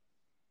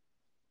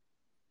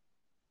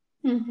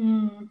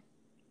 Mm-hmm.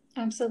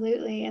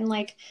 Absolutely. And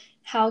like,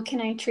 how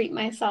can I treat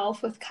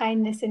myself with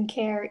kindness and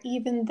care,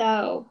 even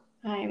though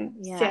I'm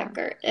Yeah, sick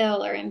or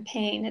ill or in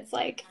pain? It's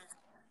like,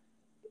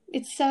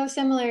 it's so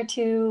similar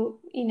to,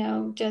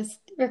 just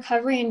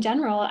recovery in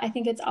general. I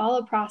think it's all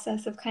a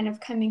process of kind of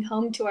coming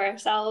home to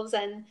ourselves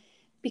and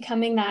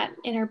becoming that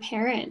inner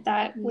parent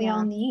that we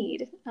all yeah,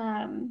 need.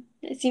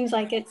 It seems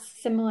like it's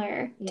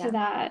similar to yeah,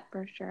 that.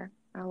 for sure.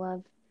 I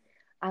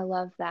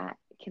love that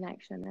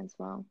connection as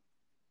well.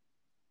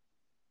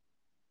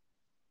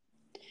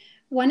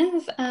 One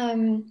of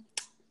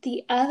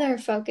the other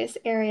focus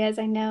areas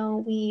I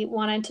know we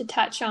wanted to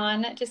touch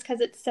on, just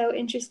because it's so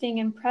interesting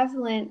and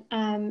prevalent,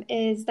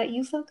 is that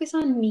you focus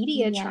on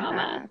media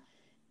trauma.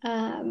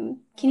 Yeah.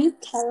 Can you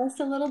tell us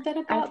a little bit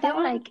I about feel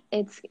that? like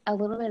it's a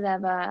little bit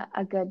of a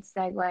good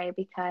segue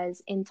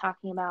because in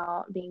talking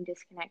about being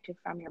disconnected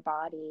from your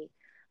body,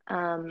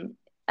 um,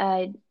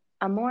 a,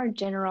 a more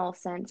general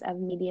sense of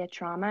media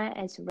trauma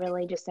is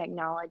really just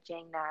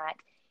acknowledging that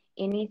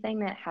anything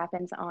that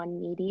happens on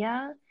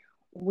media,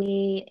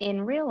 we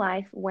in real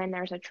life, when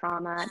there's a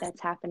trauma that's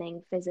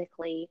happening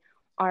physically,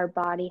 our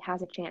body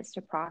has a chance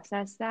to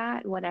process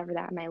that, whatever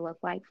that may look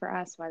like for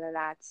us, whether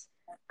that's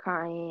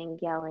crying,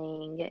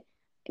 yelling,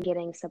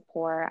 getting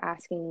support,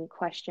 asking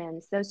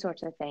questions, those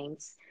sorts of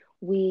things.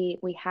 We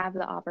have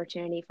the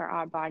opportunity for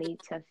our body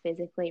to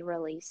physically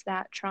release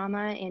that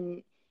trauma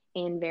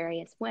in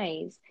various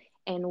ways.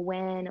 And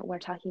when we're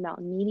talking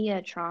about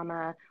media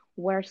trauma,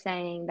 we're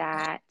saying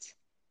that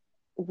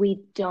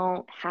we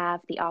don't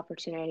have the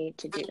opportunity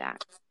to do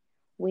that.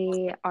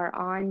 We are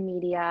on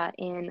media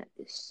in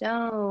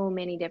so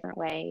many different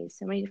ways,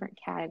 so many different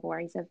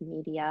categories of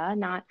media,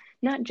 not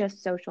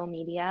just social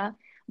media,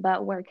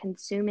 but we're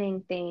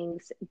consuming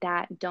things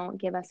that don't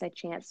give us a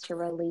chance to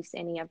release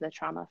any of the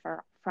trauma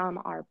from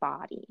our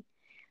body.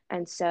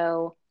 And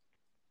so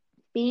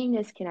being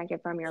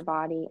disconnected from your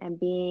body and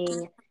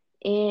being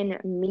in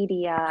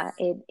media,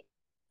 it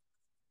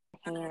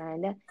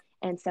can.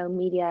 And so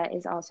media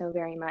is also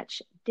very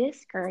much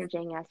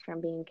discouraging us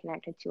from being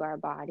connected to our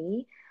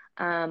body.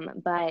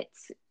 But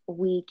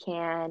we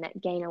can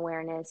gain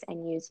awareness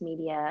and use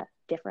media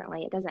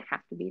differently. It doesn't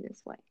have to be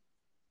this way.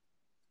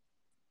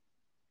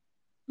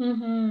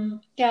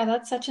 Yeah,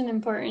 that's such an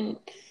important,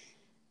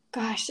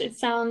 gosh, it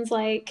sounds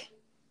like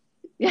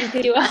we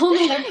could do a whole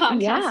nother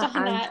podcast Yeah, on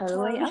I'm that.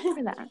 totally up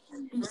for that.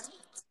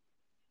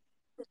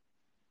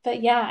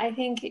 But yeah, I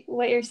think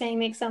what you're saying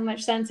makes so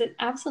much sense. It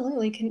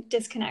absolutely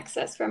disconnects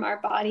us from our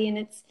body. And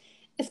it's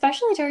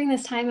especially during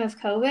this time of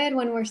COVID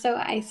when we're so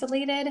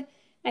isolated.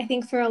 I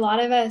think for a lot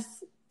of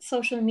us,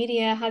 social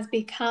media has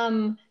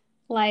become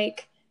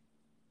like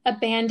a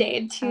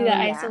band-aid to the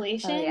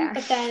isolation,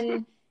 but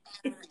then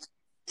it's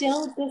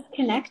still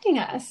disconnecting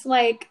us.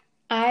 Like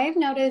I've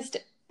noticed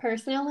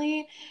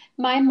personally,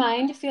 my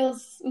mind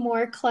feels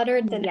more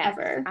cluttered than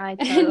ever. I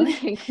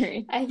totally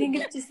agree. I think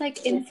it's just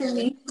like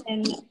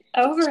information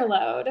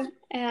overload.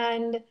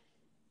 And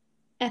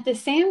at the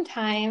same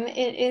time,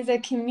 it is a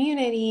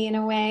community in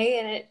a way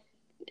and it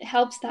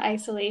helps the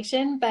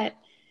isolation. But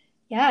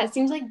yeah, it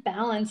seems like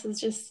balance is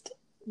just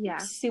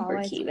super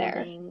always key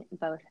there.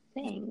 Both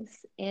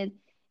things.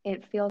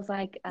 It feels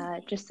like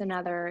just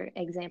another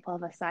example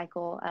of a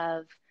cycle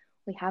of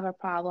we have a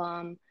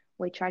problem,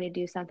 we try to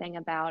do something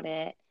about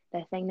it.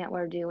 The thing that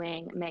we're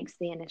doing makes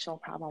the initial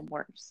problem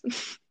worse.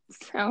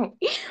 So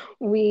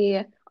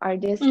we are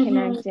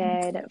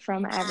disconnected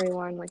from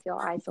everyone. We feel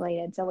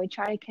isolated. So we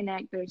try to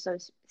connect through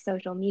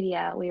social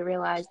media. We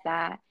realize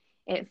that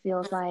it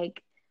feels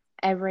like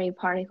every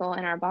particle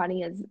in our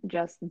body is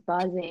just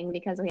buzzing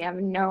because we have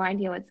no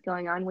idea what's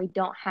going on. We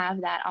don't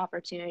have that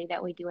opportunity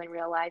that we do in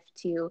real life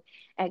to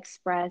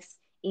express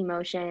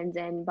emotions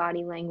and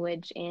body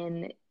language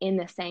in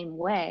the same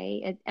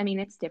way.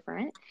 It's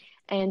different.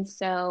 And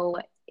so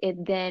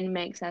it then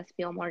makes us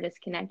feel more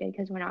disconnected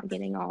because we're not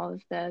getting all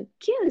of the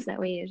cues that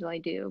we usually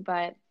do.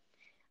 But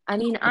I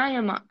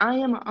am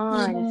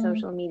on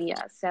social media,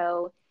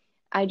 so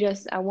I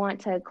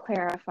want to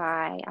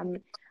clarify.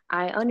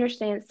 I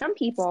understand for some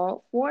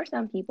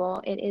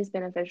people, it is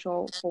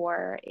beneficial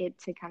for it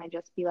to kind of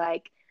just be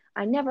like,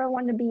 I never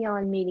want to be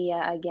on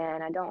media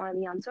again. I don't want to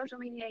be on social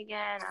media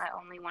again. I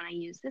only want to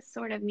use this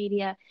sort of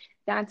media.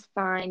 That's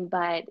fine,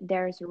 but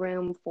there's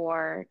room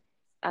for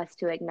us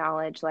to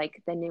acknowledge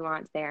like the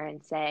nuance there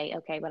and say,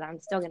 okay, but I'm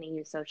still going to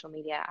use social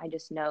media. I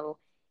just know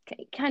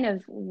kind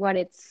of what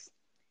it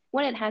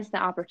has the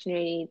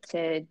opportunity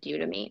to do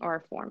to me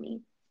or for me.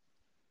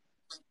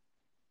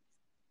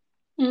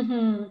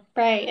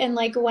 Right. And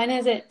like, when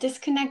is it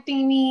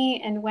disconnecting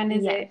me and when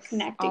is it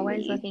connecting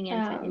always me? looking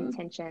into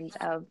intentions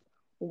of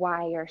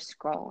why you're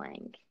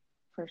scrolling,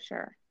 for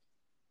sure.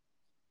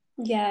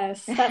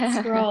 Yes, that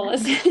scroll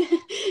is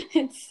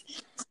it's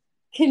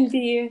can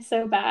be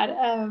so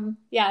bad.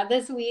 Yeah,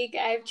 this week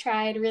I've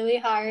tried really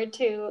hard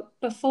to,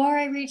 before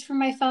I reach for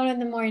my phone in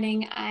the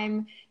morning,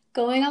 I'm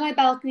going on my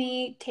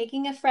balcony,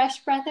 taking a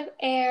fresh breath of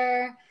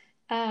air,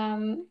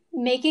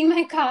 making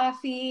my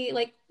coffee,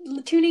 like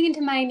tuning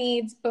into my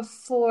needs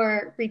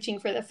before reaching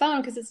for the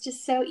phone because it's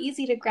just so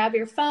easy to grab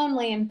your phone,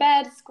 lay in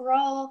bed,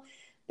 scroll,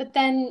 but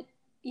then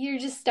you're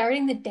just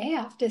starting the day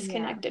off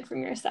disconnected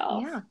from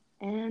yourself. Yeah,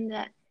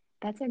 and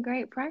that's a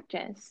great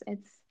practice.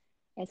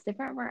 It's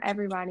different for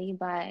everybody,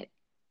 but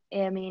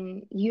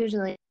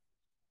usually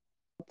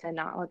to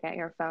not look at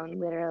your phone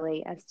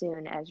literally as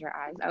soon as your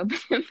eyes open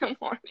in the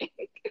morning.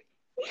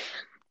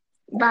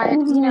 But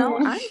I'm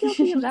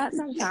guilty of that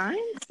sometimes.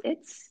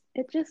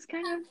 It just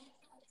kind of,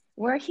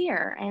 we're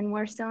here and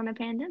we're still in a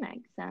pandemic,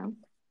 so.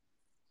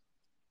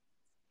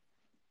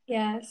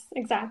 Yes,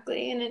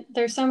 exactly. And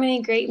there's so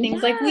many great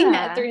things like we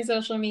met through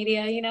social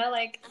media,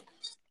 like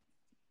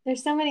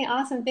there's so many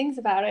awesome things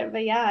about it.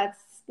 But yeah,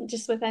 it's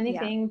just with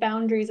anything,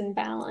 boundaries and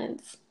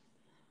balance.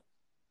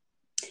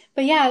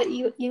 But yeah,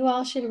 you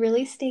all should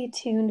really stay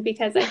tuned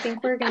because I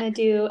think we're going to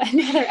do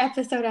another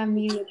episode on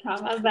media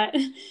trauma, but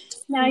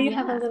now you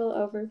have a little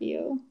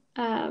overview.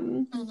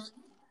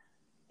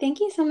 Thank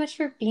you so much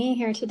for being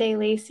here today,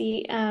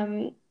 Lacey.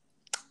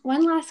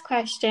 One last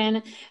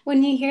question.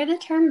 When you hear the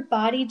term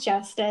body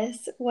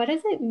justice, what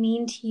does it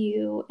mean to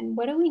you? And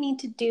what do we need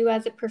to do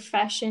as a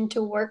profession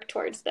to work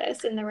towards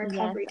this in the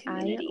recovery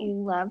community? I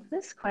love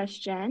this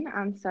question.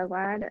 I'm so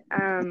glad.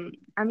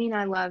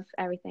 I love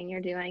everything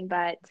you're doing,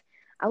 but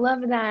I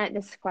love that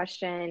this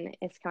question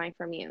is coming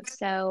from you.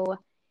 So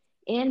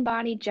in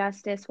body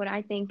justice, what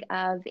I think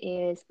of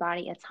is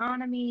body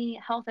autonomy,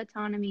 health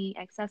autonomy,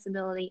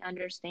 accessibility,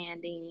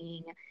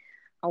 understanding,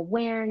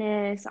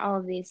 awareness, all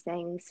of these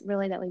things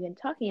really that we've been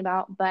talking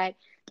about. But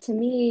to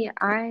me,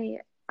 I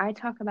I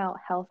talk about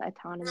health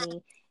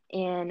autonomy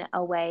in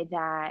a way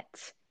that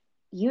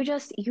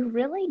you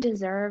really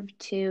deserve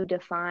to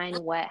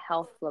define what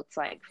health looks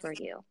like for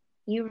you.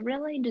 You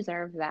really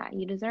deserve that.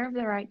 You deserve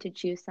the right to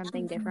choose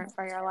something different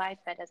for your life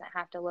that doesn't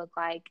have to look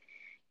like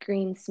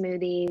green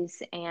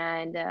smoothies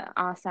and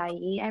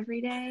acai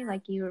every day.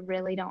 Like, you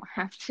really don't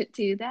have to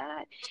do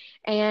that.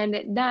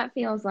 And that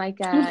feels like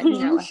a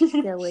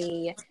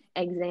silly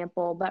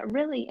example, but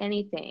really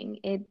anything.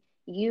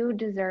 You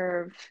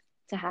deserve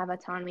to have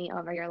autonomy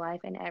over your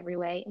life in every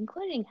way,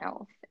 including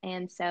health.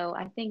 And so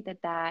I think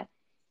that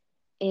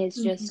is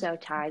just so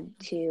tied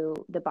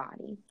to the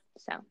body.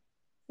 So,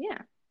 yeah.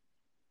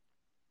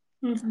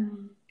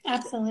 Mm-hmm.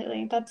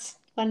 Absolutely. That's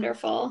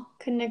wonderful.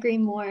 Couldn't agree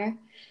more.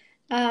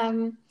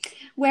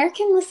 Where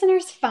can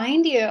listeners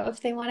find you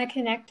if they want to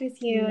connect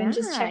with you and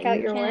just Yeah, check out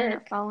you your can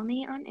work? follow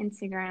me on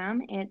Instagram.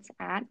 It's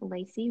at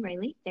Lacey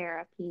Rayleigh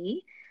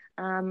Therapy.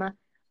 Um,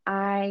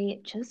 I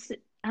just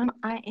I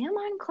am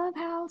on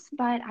Clubhouse,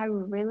 but I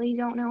really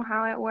don't know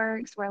how it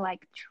works. We're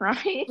like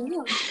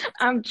trying,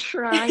 I'm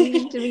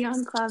trying to be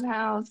on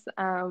Clubhouse.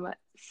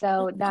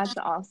 So that's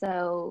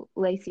also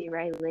Lacey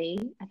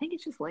Rayleigh. I think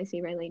it's just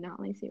Lacey Rayleigh, not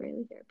Lacey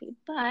Rayleigh Therapy,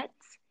 but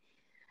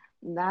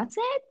that's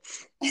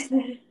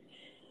it.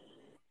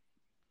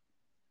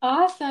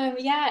 Awesome.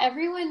 Yeah,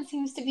 everyone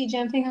seems to be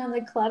jumping on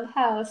the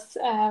Clubhouse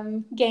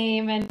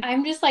game, and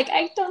I'm just like,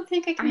 I don't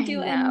think I can I do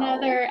know.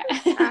 another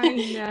I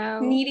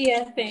know.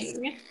 media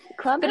thing.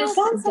 But it Clubhouse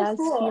sounds so does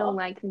feel cool.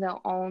 like the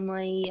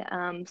only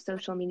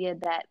social media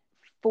that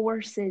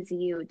forces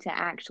you to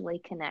actually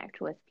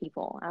connect with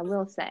people, I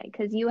will say,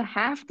 because you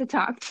have to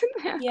talk to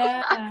them.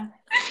 Yeah.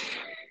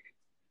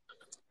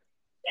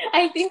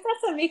 I think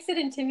that's what makes it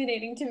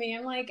intimidating to me.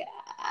 I'm like,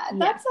 Yes,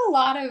 that's a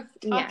lot of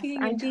yes,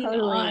 talking I and being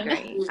totally on.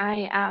 agree.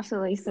 I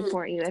absolutely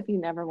support you if you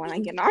never want to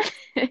get on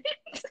it.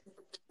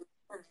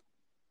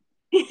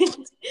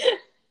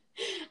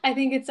 I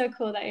think it's so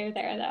cool that you're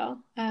there, though.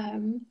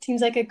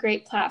 Seems like a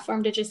great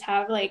platform to just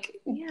have like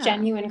Yeah.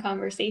 genuine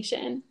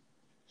conversation.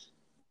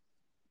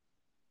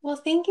 Well,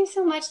 thank you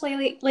so much,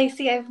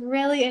 Lacey. I've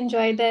really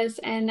enjoyed this,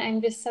 and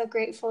I'm just so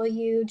grateful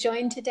you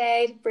joined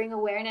today to bring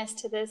awareness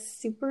to this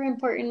super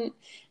important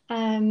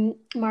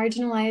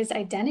marginalized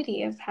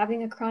identity of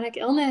having a chronic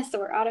illness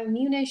or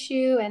autoimmune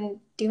issue and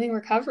doing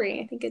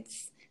recovery. I think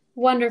it's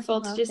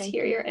wonderful to Well, just thank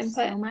hear your you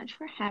input. so much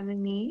for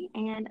having me,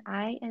 and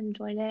I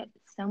enjoyed it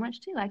so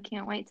much too. I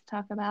can't wait to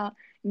talk about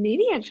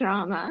media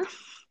trauma.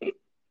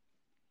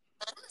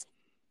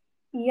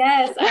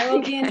 Yes, I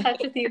will be in Okay.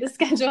 touch with you to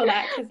schedule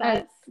that because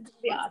that's gonna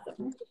be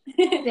awesome.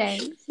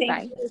 Thanks. Thanks,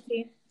 Bye.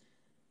 Lucy.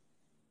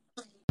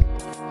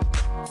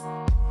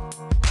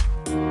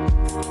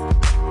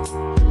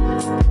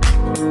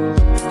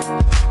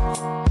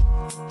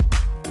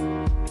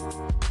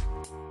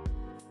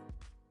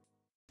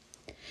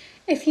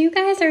 If you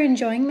guys are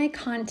enjoying my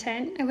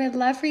content, I would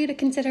love for you to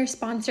consider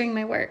sponsoring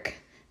my work.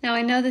 Now,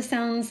 I know this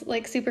sounds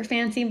like super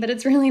fancy, but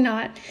it's really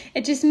not.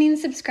 It just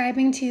means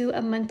subscribing to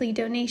a monthly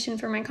donation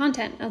for my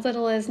content, as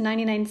little as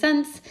 99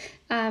 cents.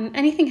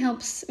 Anything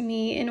helps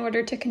me in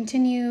order to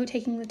continue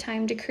taking the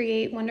time to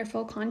create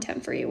wonderful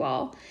content for you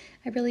all.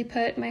 I really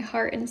put my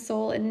heart and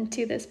soul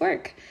into this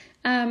work.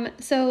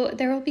 So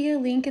there will be a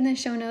link in the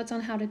show notes on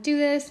how to do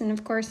this, and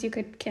of course, you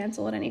could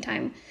cancel at any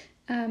time.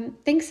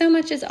 Thanks so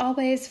much, as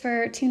always,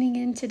 for tuning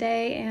in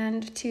today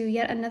and to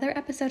yet another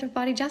episode of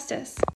Body Justice.